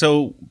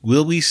 So,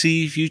 will we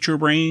see Future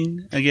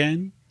Brain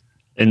again?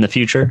 In the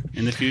future?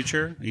 In the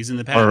future? He's in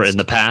the past. Or in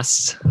the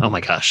past? Oh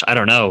my gosh. I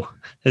don't know.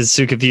 This is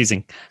so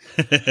confusing.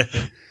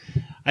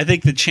 I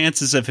think the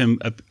chances of him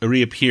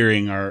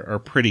reappearing are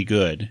pretty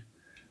good.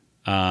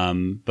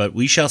 But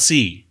we shall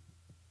see.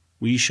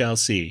 We shall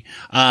see.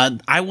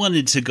 I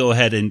wanted to go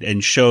ahead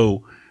and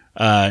show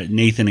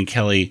Nathan and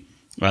Kelly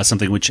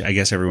something which I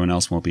guess everyone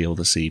else won't be able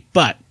to see.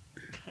 But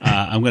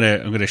I'm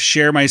gonna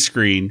share my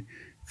screen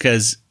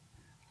because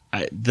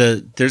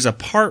there's a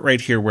part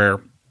right here where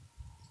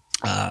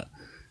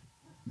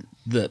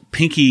the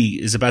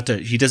Pinky is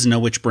he doesn't know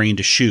which brain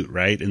to shoot,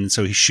 right? And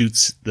so he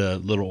shoots the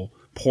little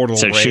portal.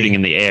 So shooting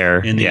in the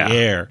air.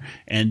 Air.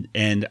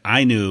 And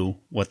I knew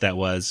what that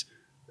was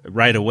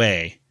right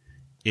away.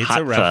 It's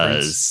Hot a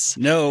reference. Fuzz.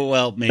 No,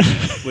 well, maybe.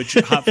 Which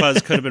Hot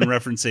Fuzz could have been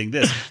referencing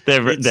this. They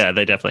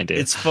definitely do.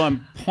 It's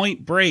from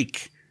Point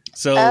Break.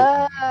 So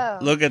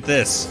look at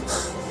this.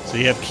 So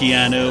you have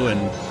Keanu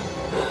and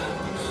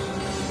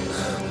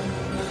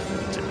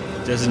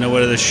doesn't know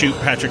whether to shoot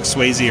Patrick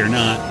Swayze or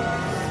not.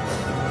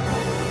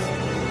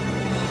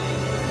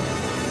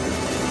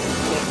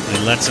 He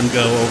lets him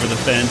go over the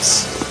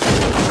fence.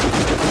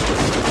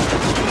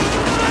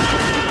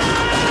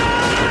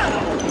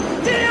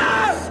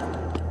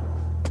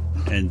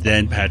 And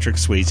then Patrick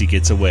Swayze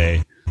gets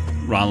away.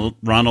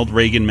 Ronald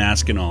Reagan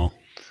mask and all.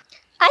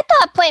 I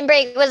thought Point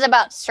Break was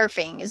about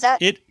surfing. Is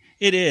that it?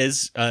 It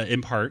is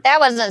in part. That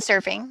wasn't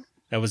surfing.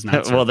 That was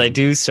not. Well, they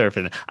do surf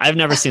in it. I've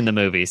never seen the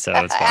movie, so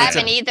it's fine. I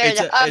haven't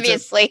either.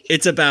 Obviously,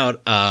 it's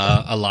about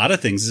a lot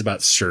of things. It's about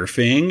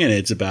surfing, and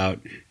it's about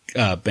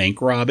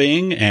bank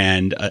robbing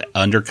and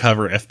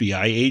undercover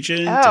FBI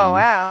agent. Oh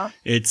wow!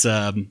 It's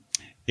I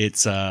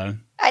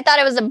thought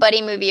it was a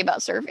buddy movie about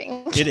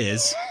surfing. It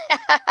is.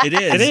 It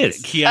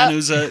is.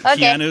 Keanu's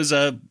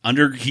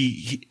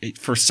he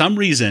for some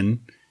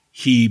reason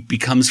he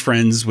becomes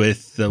friends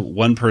with the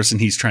one person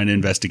he's trying to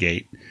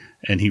investigate,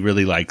 and he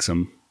really likes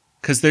him.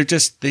 because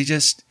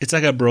it's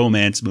like a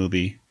bromance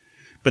movie,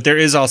 but there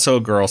is also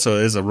a girl, so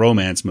it is a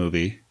romance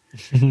movie.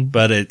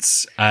 But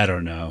I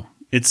don't know.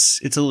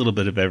 It's a little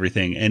bit of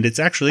everything, and it's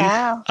actually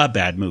a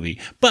bad movie.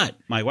 But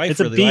my wife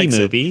really likes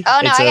it.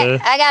 Oh no,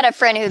 I got a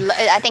friend who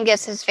I think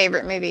it's his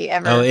favorite movie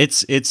ever. Oh,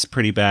 it's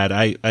pretty bad.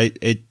 I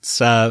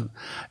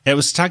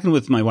was talking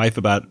with my wife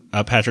about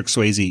Patrick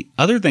Swayze.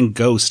 Other than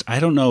Ghost, I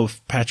don't know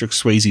if Patrick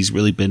Swayze's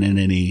really been in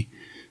any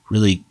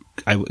really,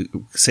 I would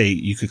say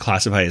you could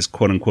classify as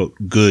quote unquote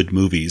good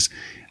movies.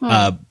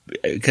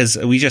 Because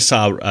we just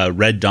saw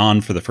Red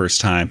Dawn for the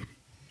first time.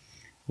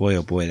 Boy,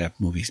 oh boy, that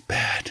movie's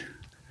bad.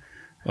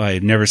 Well, I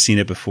had never seen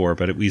it before,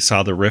 but we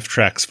saw the Riff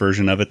Tracks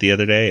version of it the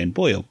other day, and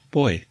boy, oh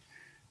boy,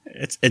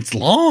 it's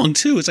long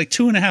too. It's like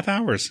 2.5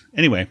 hours.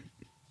 Anyway,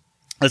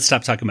 let's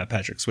stop talking about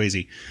Patrick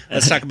Swayze.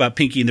 Let's talk about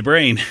Pinky and the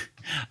Brain.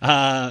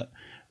 I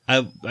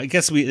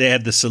guess they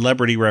had the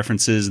celebrity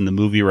references and the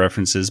movie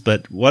references,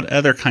 but what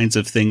other kinds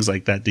of things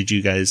like that did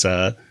you guys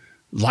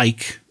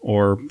like,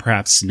 or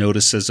perhaps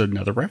notice as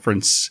another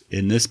reference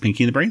in this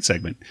Pinky and the Brain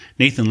segment?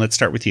 Nathan, let's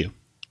start with you.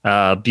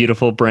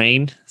 Beautiful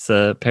Brain. It's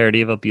a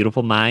parody of A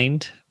Beautiful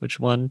Mind, which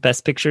won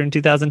Best Picture in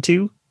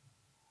 2002.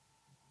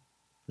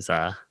 It's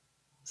a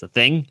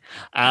thing.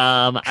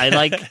 I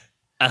like.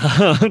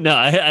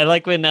 I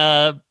like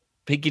when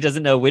Pinky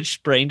doesn't know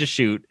which brain to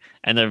shoot,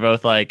 and they're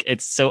both like,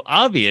 "It's so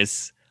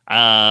obvious."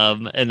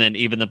 And then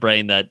even the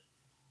brain that,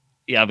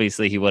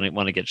 obviously he wouldn't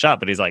want to get shot,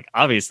 but he's like,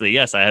 "Obviously,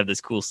 yes, I have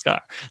this cool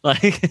scar."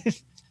 Like,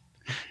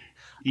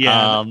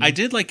 yeah, I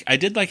did like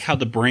how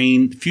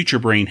the future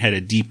brain had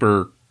a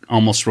deeper,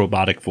 almost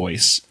robotic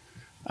voice,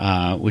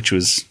 which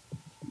was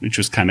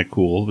kind of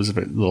cool. It was a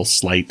little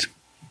slight,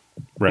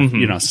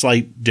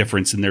 slight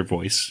difference in their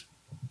voice.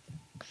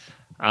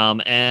 I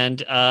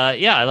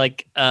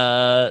like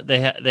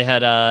they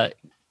had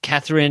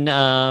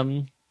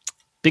Catherine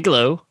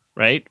Bigelow,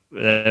 right?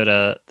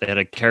 They had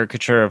a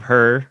caricature of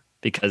her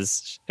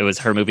because it was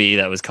her movie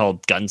that was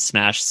called Gun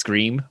Smash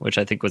Scream, which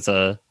I think was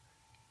a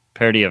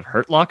parody of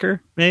Hurt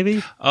Locker,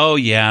 maybe. Oh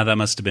yeah, that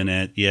must have been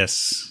it.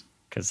 Yes,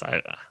 because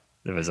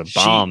there was a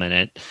bomb in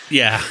it.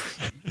 Yeah.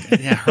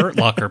 Yeah, Hurt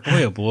Locker.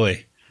 Boy, oh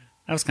boy.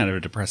 That was kind of a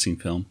depressing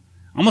film.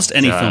 Almost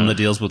any film that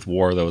deals with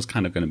war, though, is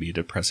kind of going to be a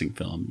depressing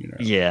film. You know?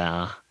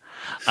 Yeah.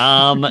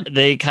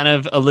 They kind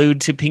of allude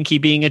to Pinky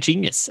being a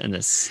genius in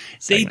this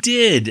segment. They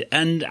did.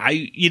 And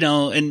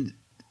and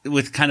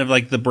with kind of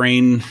like the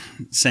brain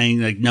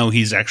saying, like, no,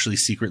 he's actually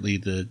secretly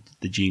the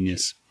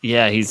genius.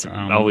 Yeah, he's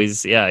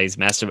always, he's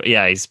master.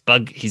 Yeah, he's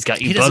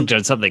got you bugged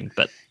on something.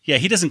 But yeah,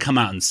 he doesn't come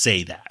out and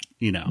say that.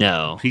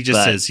 No, he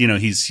just says,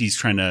 he's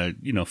trying to,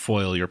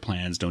 foil your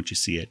plans. Don't you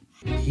see it?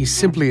 He's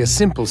simply a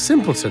simple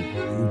simpleton.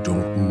 You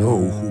don't know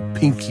who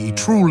Pinky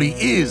truly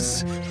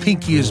is.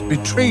 Pinky has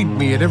betrayed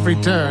me at every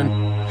turn.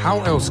 How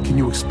else can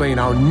you explain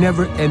our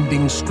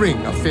never-ending string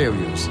of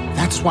failures?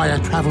 That's why I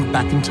traveled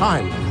back in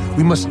time.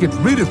 We must get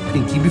rid of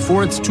Pinky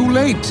before it's too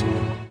late.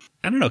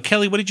 I don't know.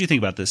 Kelly, what did you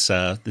think about this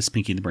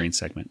Pinky and the Brain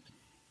segment?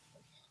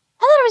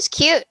 I thought it was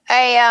cute.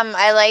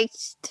 I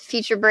liked the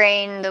future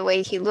brain, the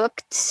way he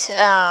looked.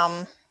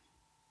 I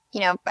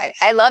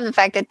love the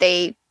fact that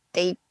they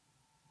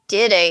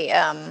did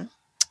a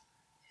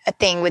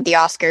thing with the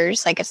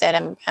Oscars. Like I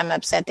said, I'm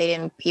upset they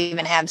didn't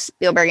even have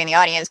Spielberg in the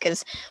audience,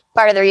 because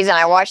part of the reason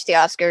I watch the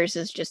Oscars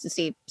is just to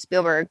see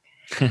Spielberg,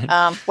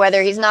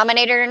 whether he's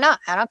nominated or not.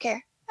 I don't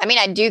care. I mean,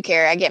 I do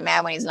care. I get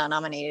mad when he's not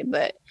nominated,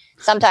 but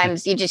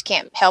sometimes you just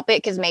can't help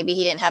it because maybe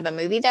he didn't have a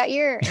movie that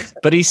year.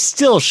 But he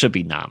still should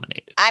be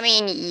nominated. I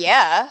mean,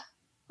 yeah.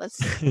 Let's.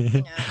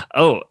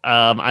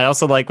 I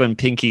also like when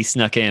Pinky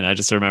snuck in. I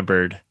just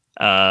remembered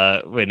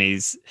when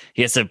he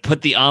has to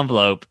put the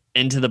envelope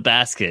into the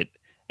basket.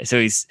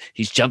 So he's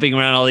jumping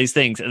around all these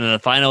things, and then the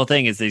final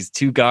thing is these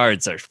two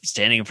guards are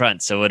standing in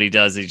front. So what he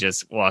does, he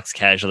just walks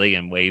casually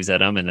and waves at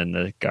them, and then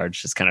the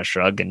guards just kind of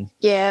shrug and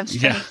yeah.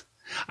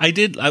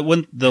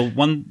 The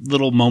one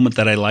little moment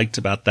that I liked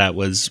about that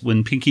was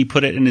when Pinky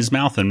put it in his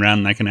mouth and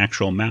ran like an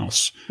actual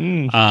mouse,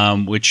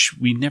 which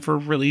we never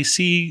really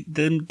see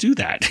them do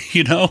that,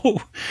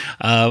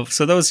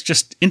 So that was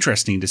just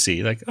interesting to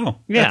see. Like, oh,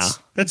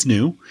 that's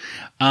new.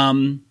 At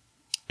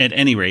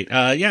any rate,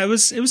 it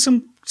was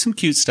some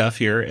cute stuff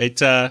here.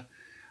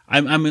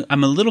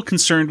 I'm a little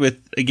concerned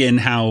with, again,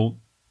 how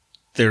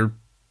they're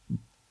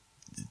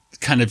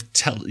kind of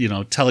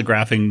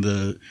telegraphing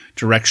the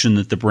direction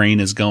that the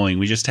brain is going.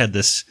 We just had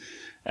this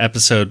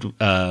episode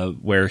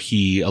where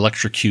he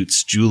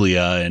electrocutes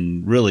Julia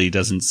and really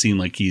doesn't seem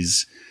like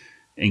he's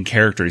in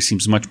character. He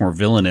seems much more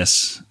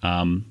villainous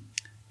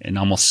and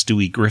almost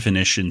Stewie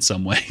Griffinish in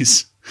some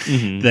ways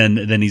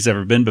than he's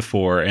ever been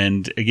before.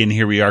 And again,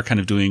 here we are kind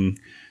of doing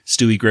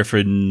Stewie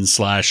Griffin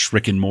 /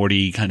 Rick and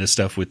Morty kind of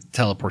stuff with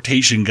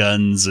teleportation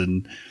guns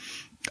and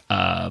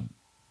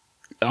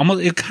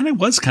almost, it kind of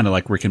was kind of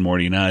like Rick and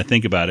Morty now I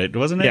think about it,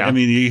 wasn't it? Yeah. I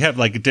mean, you have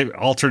like a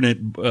alternate,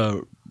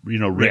 Rick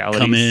realities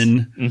come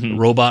in,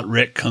 robot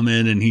Rick come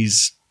in, and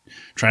he's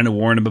trying to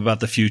warn him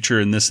about the future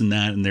and this and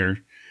that. And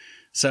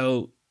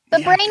The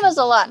brain was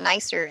a lot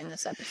nicer in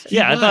this episode.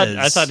 Yeah,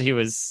 I thought he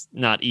was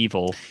not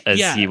evil as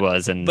he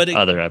was in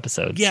other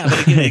episodes. Yeah,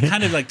 but again, it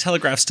kind of like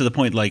telegraphs to the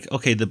point, like,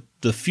 okay,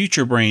 the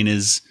future brain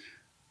is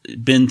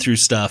been through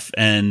stuff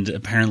and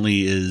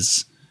apparently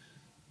is,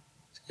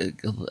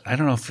 I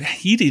don't know if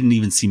he didn't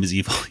even seem as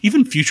evil.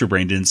 Even future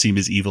brain didn't seem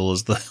as evil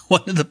as the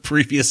one in the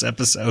previous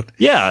episode.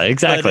 Yeah,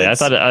 exactly. I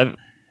thought I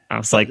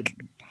was like,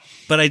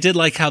 but I did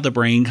like how the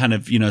brain kind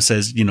of,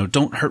 says,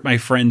 don't hurt my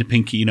friend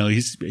Pinky.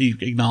 He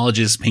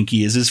acknowledges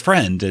Pinky as his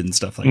friend and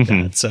stuff like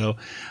that. So,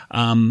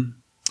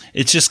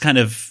 it's just kind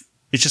of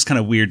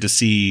weird to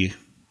see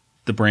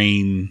the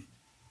brain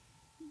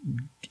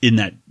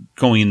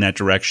going in that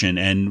direction.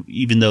 And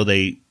even though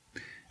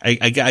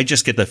I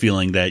just get the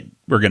feeling that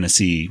we're going to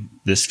see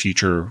this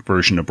future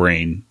version of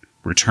Brain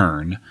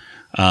return,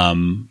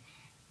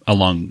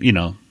 along,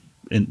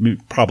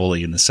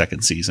 probably in the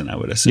second season, I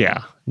would assume.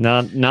 Yeah,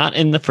 not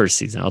in the first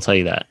season. I'll tell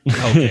you that.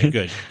 Okay,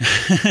 good.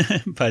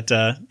 But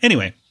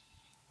anyway,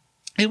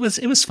 it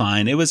was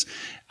fine. It's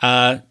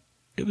I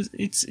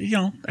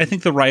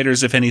think the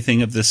writers, if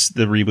anything, of the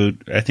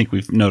reboot, I think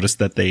we've noticed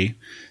that they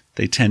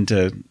tend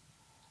to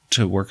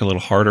work a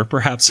little harder,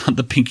 perhaps, on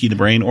the Pinky and the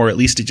Brain, or at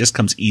least it just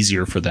comes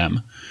easier for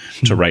them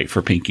to write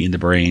for Pinky and the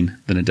Brain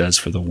than it does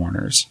for the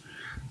Warners.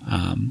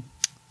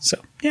 So,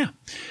 yeah.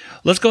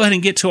 Let's go ahead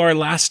and get to our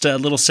last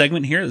little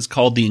segment here. It's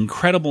called The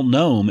Incredible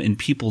Gnome in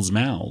People's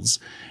Mouths.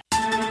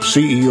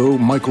 CEO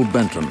Michael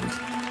Benton,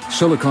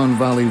 Silicon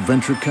Valley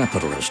venture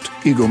capitalist,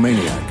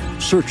 egomaniac,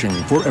 searching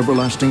for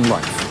everlasting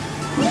life.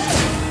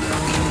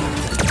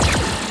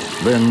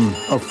 Then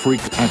a freak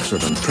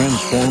accident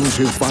transforms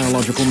his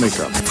biological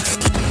makeup,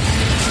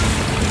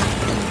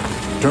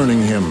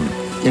 turning him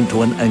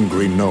into an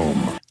angry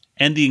gnome.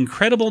 And The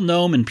Incredible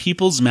Gnome in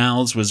People's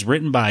Mouths was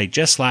written by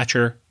Jess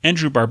Latcher,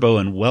 Andrew Barbeau,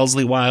 and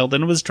Wellesley Wild,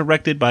 and it was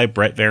directed by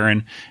Brett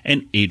Varon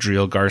and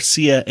Adriel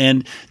Garcia.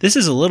 And this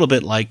is a little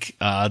bit like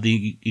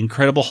The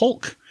Incredible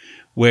Hulk,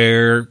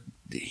 where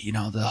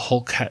the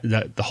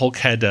Hulk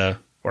had,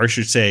 or I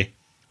should say,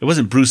 it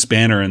wasn't Bruce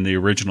Banner in the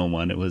original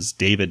one; it was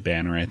David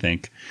Banner, I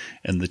think,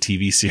 in the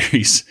TV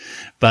series.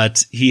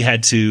 But he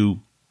had to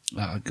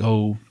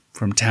go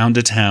from town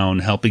to town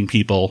helping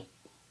people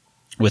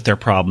with their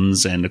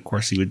problems, and of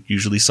course he would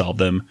usually solve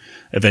them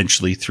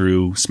eventually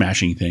through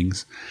smashing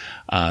things,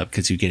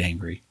 because you get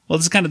angry. Well,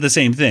 it's kind of the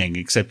same thing,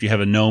 except you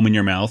have a gnome in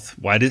your mouth.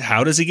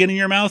 How does he get in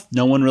your mouth?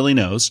 No one really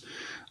knows.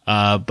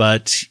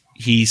 But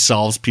he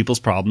solves people's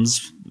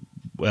problems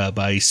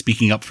by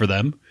speaking up for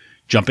them,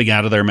 jumping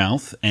out of their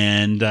mouth,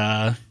 and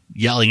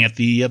yelling at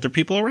the other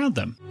people around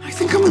them. I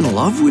think I'm in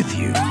love with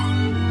you.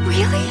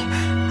 Really?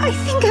 I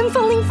think I'm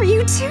falling for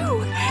you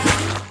too.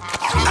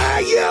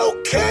 Are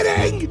you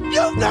kidding?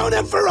 You've known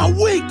him for a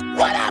week.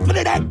 What happened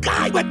to that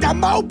guy with the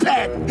moped?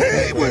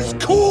 He was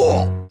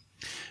cool.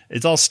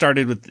 It's all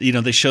started with,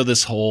 they show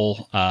this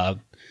whole,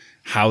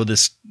 how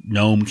this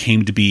gnome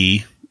came to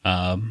be,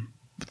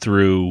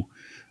 through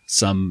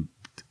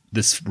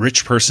this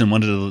rich person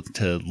wanted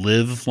to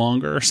live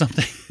longer or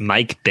something.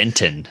 Mike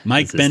Benton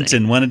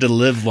wanted to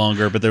live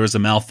longer, but there was a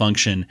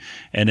malfunction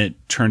and it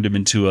turned him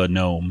into a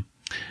gnome.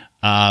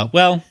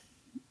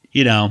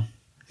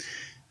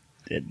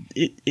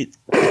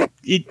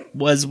 It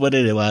was what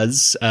it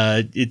was.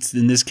 It's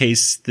in this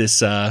case,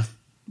 this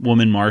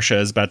woman, Marcia,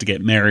 is about to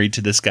get married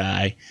to this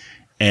guy.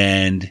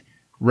 And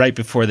right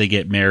before they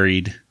get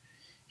married,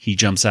 he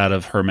jumps out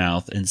of her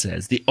mouth and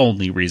says, the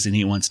only reason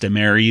he wants to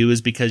marry you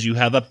is because you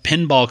have a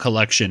pinball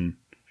collection.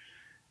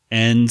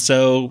 And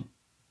so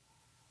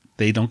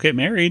they don't get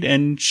married.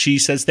 And she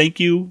says, thank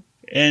you.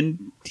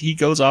 And he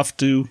goes off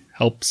to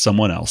help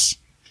someone else.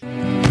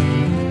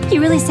 You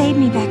really saved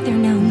me back there,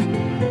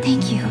 gnome.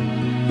 Thank you.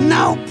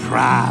 No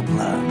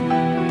problem.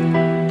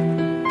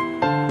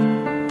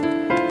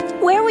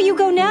 Where will you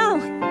go now?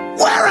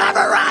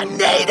 Wherever I'm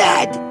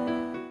needed.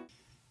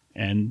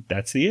 And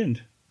that's the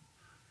end.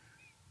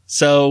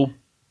 So,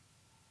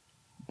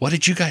 what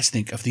did you guys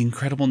think of The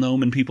Incredible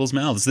Gnome in People's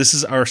Mouths? This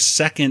is our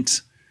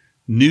second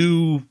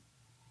new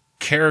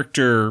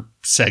character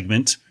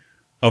segment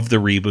of the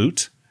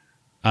reboot.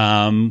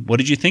 What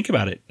did you think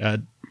about it?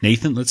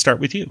 Nathan, let's start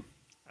with you.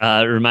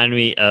 It reminded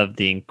me of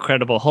The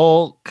Incredible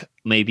Hulk,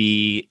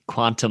 maybe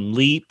Quantum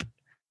Leap.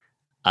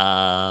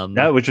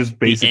 Which is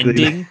basically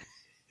the ending.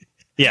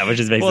 Yeah,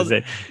 which is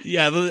basically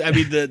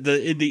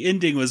the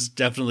ending was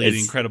definitely The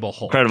Incredible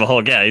Hulk. Incredible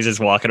Hulk, yeah. He's just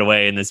walking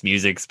away and this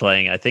music's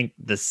playing. I think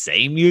the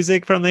same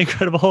music from The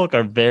Incredible Hulk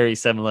are very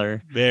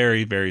similar.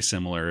 Very, very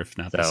similar, if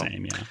not the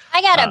same, yeah.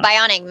 I got a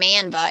Bionic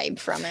Man vibe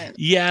from it.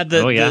 Yeah,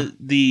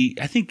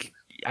 I think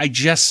I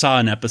just saw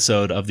an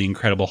episode of The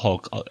Incredible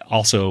Hulk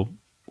also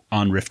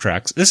on Riff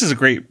Tracks. This is a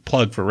great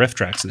plug for Riff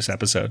Tracks, this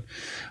episode,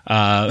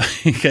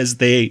 because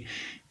they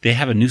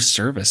have a new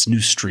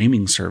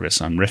streaming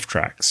service on Riff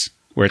Tracks,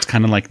 where it's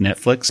kind of like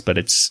Netflix, but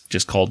it's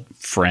just called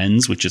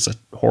Friends, which is a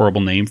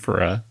horrible name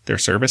for their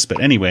service. But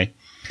anyway,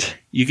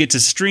 you get to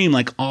stream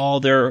like all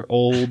their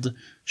old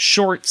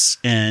shorts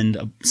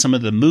and some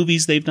of the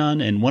movies they've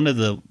done. And one of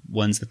the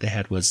ones that they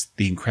had was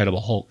The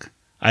Incredible Hulk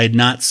I had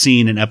not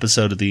seen an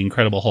episode of The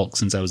Incredible Hulk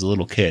since I was a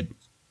little kid.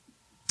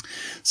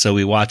 So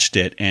we watched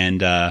it,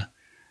 and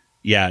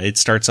it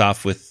starts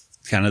off with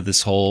kind of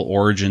this whole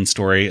origin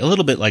story, a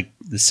little bit like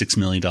the $6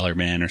 Million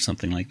Man or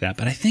something like that.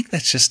 But I think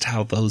that's just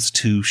how those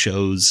two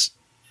shows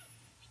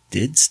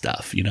did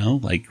stuff,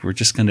 like we're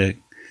just going to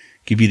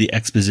give you the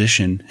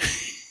exposition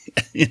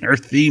in our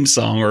theme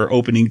song or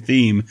opening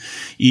theme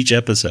each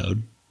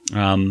episode.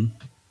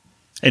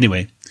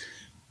 Anyway,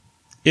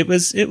 it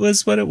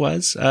was what it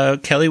was.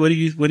 Kelly, what do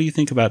you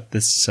think about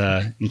this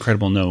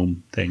Incredible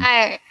Gnome thing?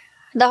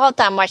 The whole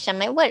time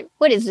watching, I'm like,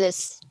 what is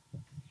this?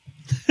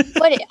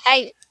 What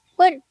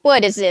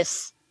is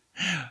this?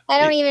 I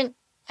don't even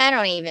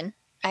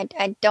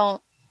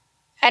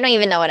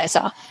know what I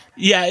saw.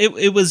 Yeah,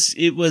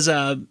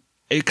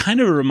 it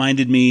kind of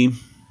reminded me.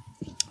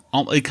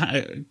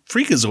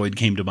 Freakazoid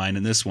came to mind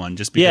in this one,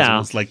 just because it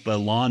was like the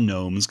lawn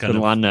gnomes kind of.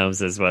 The lawn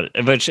gnomes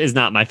which is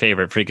not my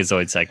favorite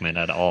Freakazoid segment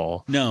at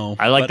all. No,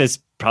 I like this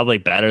probably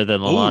better than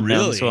the lawn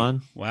gnomes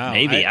one. Wow,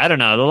 maybe I don't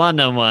know. The lawn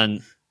gnome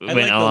one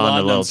went on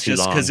a little too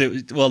long.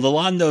 The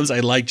lawn gnomes I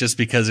like just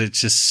because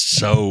it's just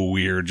so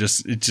weird.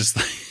 It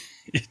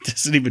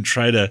doesn't even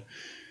try to.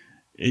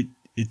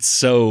 It's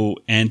so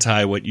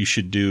anti what you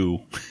should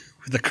do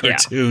with a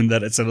cartoon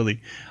that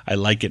I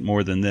like it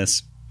more than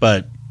this.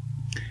 But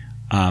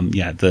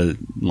the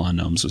lawn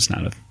gnomes was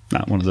not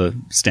one of the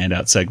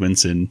standout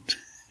segments in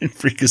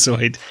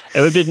Freakazoid.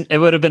 It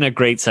would have been a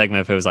great segment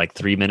if it was like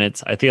 3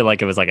 minutes. I feel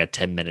like it was like a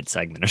 10-minute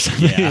segment or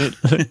something. Yeah,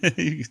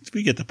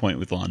 we get the point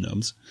with lawn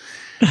gnomes.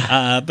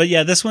 But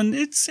yeah, this one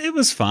it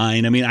was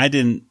fine. I mean, I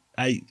didn't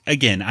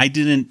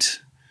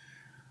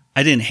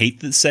hate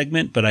the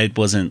segment, but I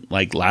wasn't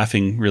like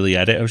laughing really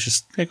at it. I was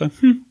just like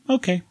going,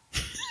 okay.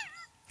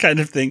 kind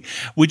of thing.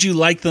 Would you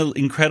like the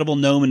Incredible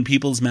Gnome in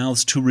people's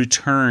mouths to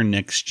return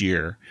next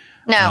year?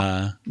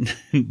 No.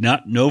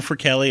 No for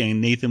Kelly.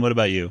 And Nathan, what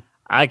about you?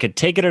 I could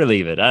take it or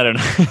leave it. I don't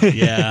know.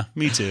 Yeah,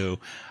 me too.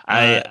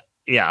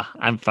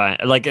 I'm fine.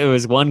 Like, it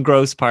was one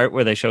gross part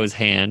where they show his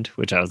hand,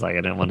 which I was like,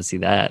 I didn't want to see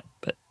that.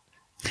 But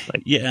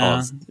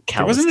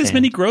there wasn't as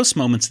many gross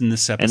moments in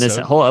this episode. In this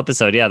whole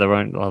episode, there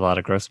weren't a lot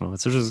of gross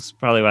moments, which is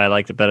probably why I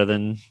liked it better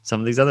than some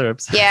of these other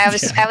episodes. Yeah,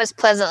 I was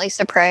pleasantly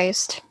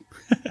surprised.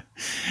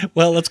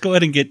 Well, let's go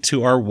ahead and get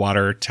to our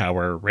water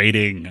tower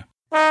rating.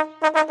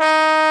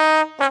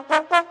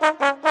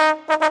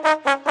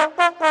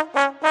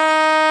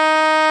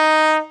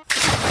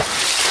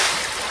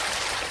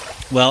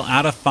 Well,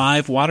 out of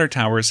 5 water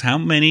towers, how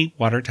many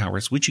water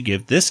towers would you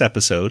give this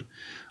episode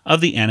of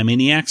the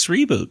Animaniacs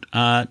reboot?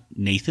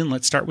 Nathan,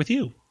 let's start with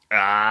you.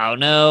 Oh,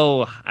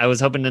 no. I was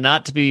hoping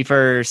not to be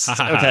first.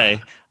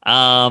 Okay.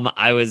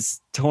 I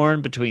was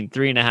torn between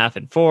 3.5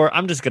 and 4.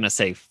 I'm just going to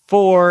say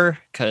 4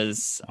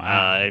 because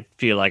I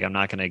feel like I'm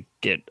not going to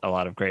get a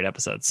lot of great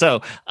episodes.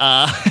 So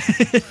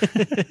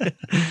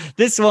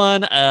this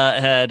one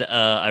had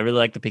I really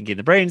like the Pinky and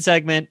the Brain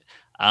segment.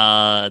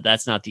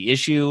 That's Not the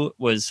Issue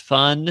was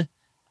fun.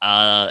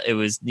 It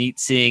was neat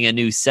seeing a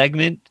new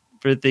segment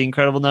for the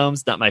Incredible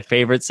Gnomes. Not my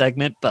favorite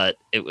segment, but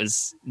it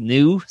was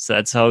new, so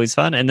that's always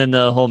fun. And then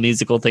the whole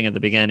musical thing at the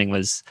beginning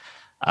was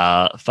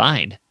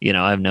fine.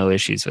 I have no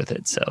issues with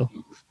it. So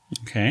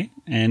okay.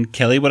 And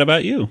Kelly, what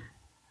about you?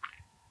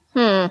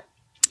 Oh,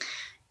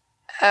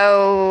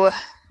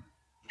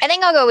 I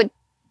think I'll go with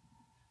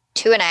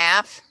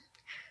 2.5.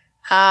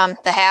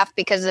 The half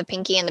because of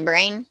Pinky and the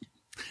Brain.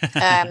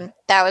 That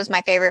was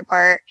my favorite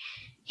part.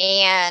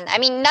 And I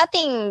mean,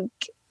 nothing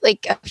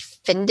like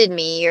offended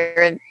me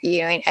or,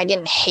 I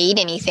didn't hate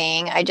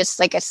anything. I just,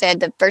 like I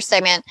said, the first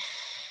segment,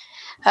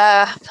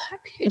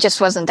 it just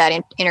wasn't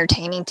that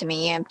entertaining to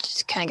me. I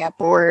just kind of got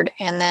bored.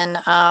 And then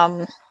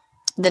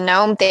the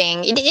gnome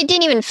thing, it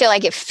didn't even feel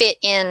like it fit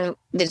in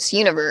this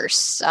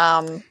universe.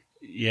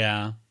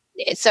 Yeah.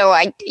 So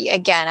I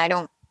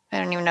don't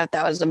even know what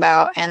that was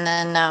about. And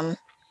then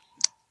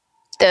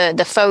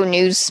the faux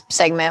news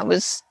segment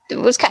was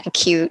kind of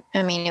cute.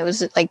 I mean, it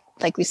was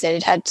like we said,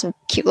 it had some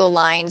cute little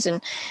lines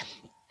and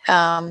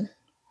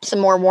some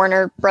more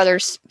Warner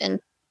Brothers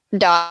and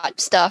Dot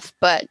stuff.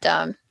 But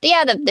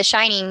the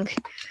shining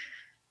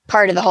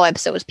part of the whole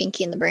episode was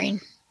Pinky and the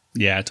Brain.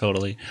 Yeah,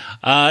 totally.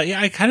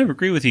 I kind of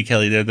agree with you,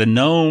 Kelly. There, the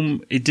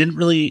gnome, it didn't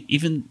really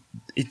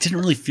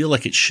feel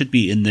like it should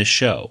be in this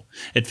show.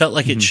 It felt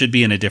like it should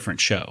be in a different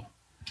show.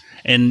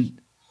 And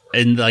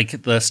like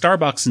the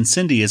Starbucks and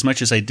Cindy, as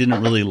much as I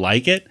didn't really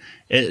like it,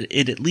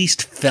 it at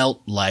least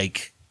felt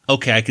like,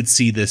 okay, I could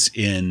see this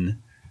fitting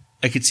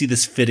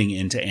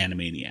into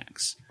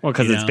Animaniacs. Well,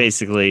 because it's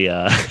basically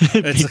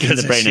Pinky and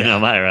the Brain and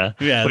Elmira.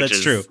 Yeah, that's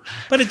true.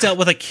 But it dealt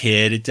with a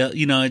kid. It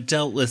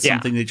dealt with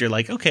something that you're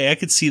like, okay, I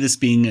could see this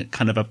being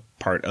kind of a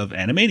part of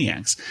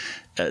Animaniacs.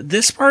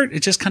 This part, it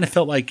just kind of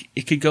felt like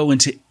it could go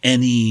into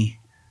any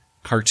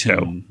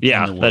cartoon.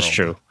 Yeah, in the world. That's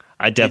true.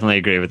 I definitely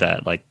agree with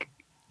that. Like,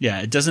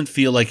 yeah, it doesn't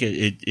feel like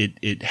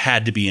it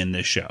had to be in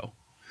this show.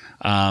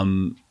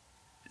 And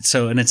it's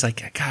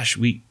like, gosh,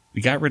 we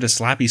We got rid of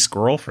Slappy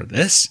Squirrel for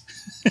this?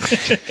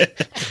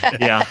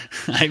 Yeah.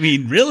 I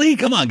mean, really?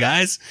 Come on,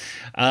 guys.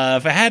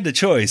 If I had the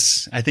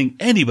choice, I think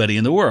anybody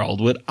in the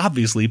world would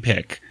obviously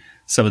pick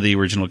some of the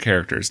original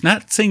characters.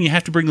 Not saying you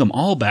have to bring them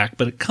all back,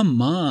 but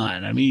come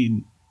on. I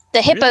mean...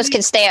 The hippos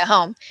can stay at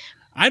home.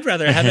 I'd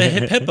rather have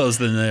the hippos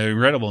than the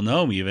Incredible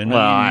Gnome, even. Well,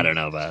 I don't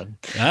know about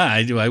it.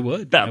 I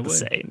would. About the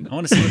same. I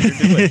want to see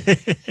what they're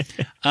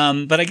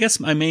doing. But I guess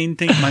my main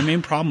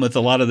problem with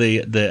a lot of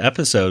the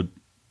episode,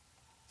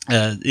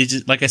 it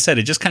just, like I said,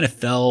 it just kind of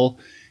fell.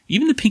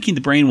 Even the Pinky and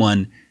the Brain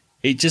one,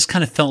 it just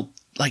kind of felt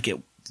like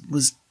it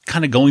was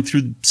kind of going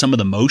through some of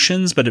the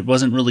motions, but it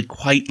wasn't really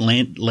quite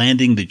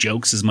landing the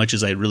jokes as much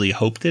as I really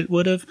hoped it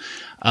would have.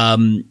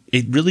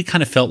 It really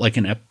kind of felt like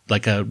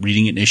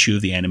reading an issue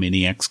of the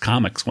Animaniacs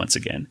comics once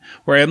again,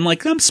 where I'm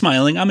like, I'm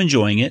smiling, I'm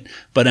enjoying it,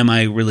 but am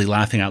I really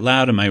laughing out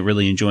loud? Am I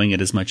really enjoying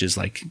it as much as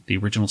like the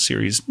original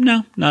series?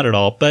 No, not at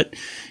all. But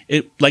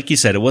it, like you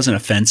said, it wasn't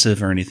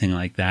offensive or anything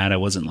like that. I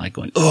wasn't like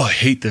going, oh, I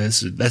hate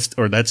this,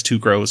 that's too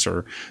gross,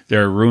 or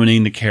they're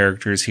ruining the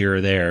characters here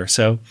or there.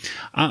 So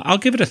I'll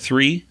give it a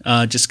 3,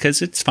 just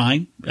because it's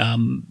fine.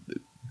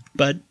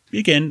 But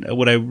again,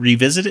 would I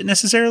revisit it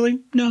necessarily?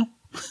 No.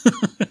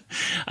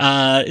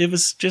 It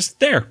was just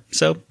there.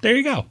 So there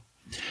you go.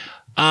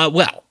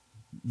 Well,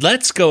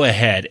 let's go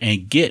ahead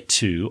and get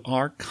to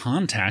our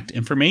contact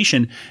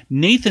information.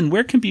 Nathan,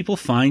 where can people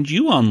find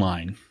you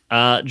online?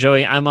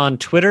 Joey, I'm on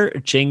Twitter,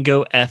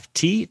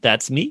 JangoFT.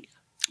 That's me.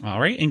 All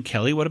right. And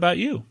Kelly, what about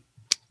you?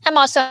 I'm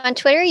also on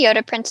Twitter,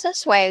 Yoda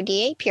Princess,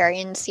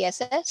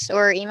 YODAPRNCSS,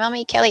 or email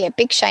me, Kelly at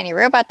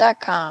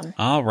BigShinyRobot.com.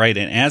 All right.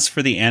 And as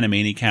for the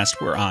Animaniacast,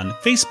 we're on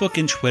Facebook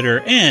and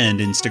Twitter and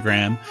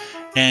Instagram.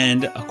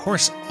 And, of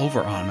course,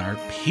 over on our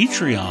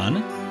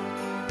Patreon,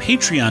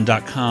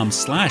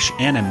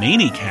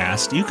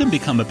 patreon.com/Animaniacast, you can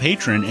become a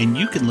patron and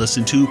you can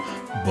listen to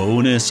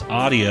bonus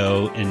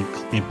audio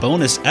and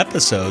bonus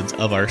episodes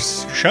of our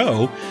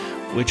show,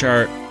 which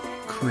are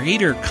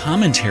creator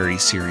commentary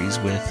series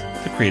with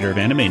the creator of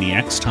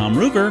Animaniacs, Tom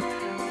Ruger.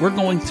 We're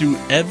going through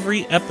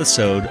every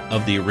episode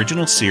of the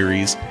original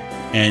series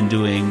and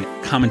doing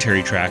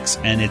commentary tracks,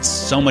 and it's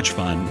so much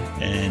fun.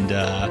 And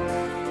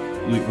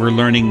we're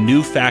learning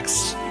new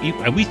facts.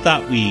 We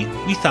thought we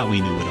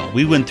knew it all.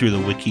 We went through the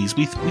wikis.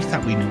 We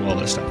thought we knew all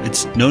this stuff.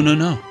 It's no.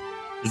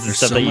 This is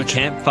stuff that you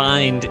can't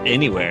find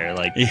anywhere,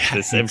 like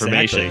this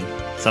information.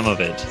 Exactly. Some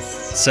of it.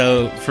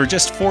 So for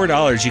just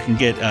 $4, you can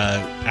get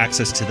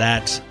access to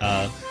that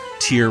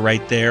tier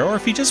right there. Or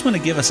if you just want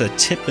to give us a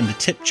tip in the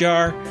tip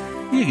jar,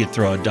 you could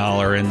throw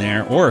 $1 in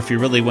there. Or if you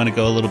really want to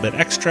go a little bit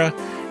extra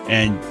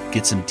and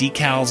get some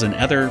decals and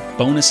other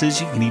bonuses,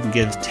 you can even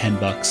give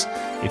 $10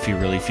 if you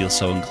really feel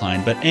so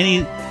inclined. But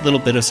any little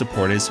bit of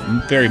support is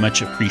very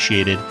much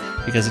appreciated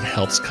because it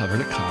helps cover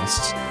the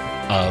costs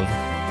of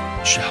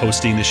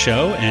hosting the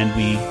show, and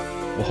we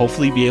will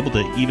hopefully be able to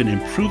even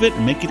improve it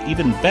and make it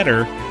even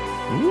better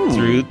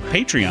through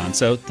Patreon.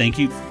 So thank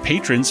you,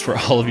 patrons, for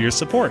all of your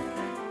support.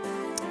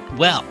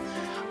 Well,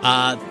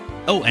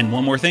 and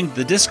one more thing,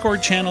 the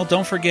Discord channel,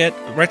 don't forget,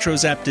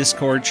 RetroZap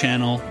Discord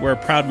channel. We're a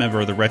proud member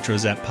of the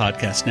RetroZap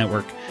Podcast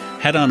Network.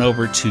 Head on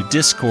over to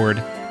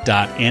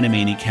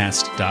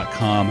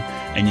discord.animaniacast.com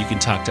and you can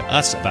talk to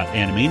us about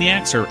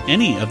Animaniacs or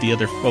any of the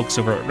other folks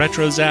over at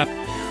RetroZap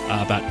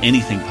about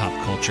anything pop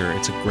culture.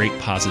 It's a great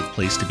positive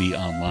place to be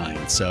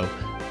online. So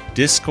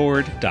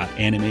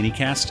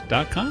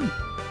discord.animaniacast.com.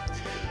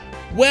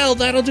 Well,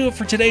 that'll do it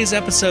for today's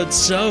episode.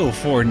 So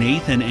for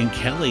Nathan and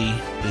Kelly,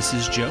 this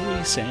is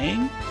Joey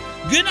saying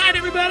good night,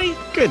 everybody.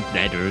 Good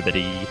night,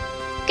 everybody.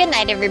 Good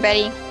night,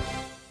 everybody.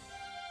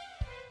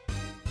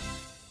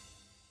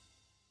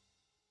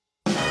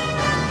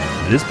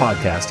 This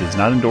podcast is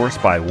not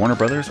endorsed by Warner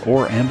Brothers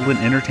or Amblin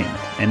Entertainment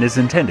and is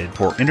intended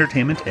for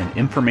entertainment and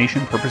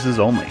information purposes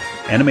only.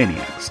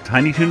 Animaniacs,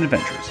 Tiny Toon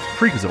Adventures,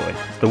 Freakazoid,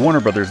 the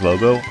Warner Brothers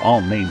logo, all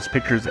names,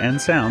 pictures,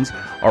 and sounds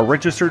are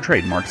registered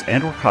trademarks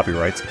and/or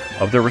copyrights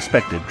of their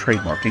respective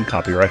trademark and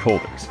copyright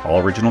holders. All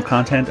original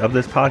content of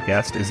this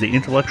podcast is the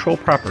intellectual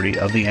property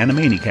of the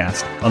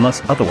Animaniacast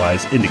unless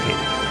otherwise indicated.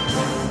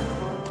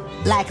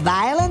 Like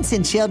violence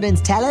in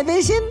children's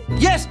television?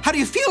 Yes, how do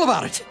you feel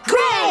about it?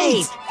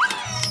 Great!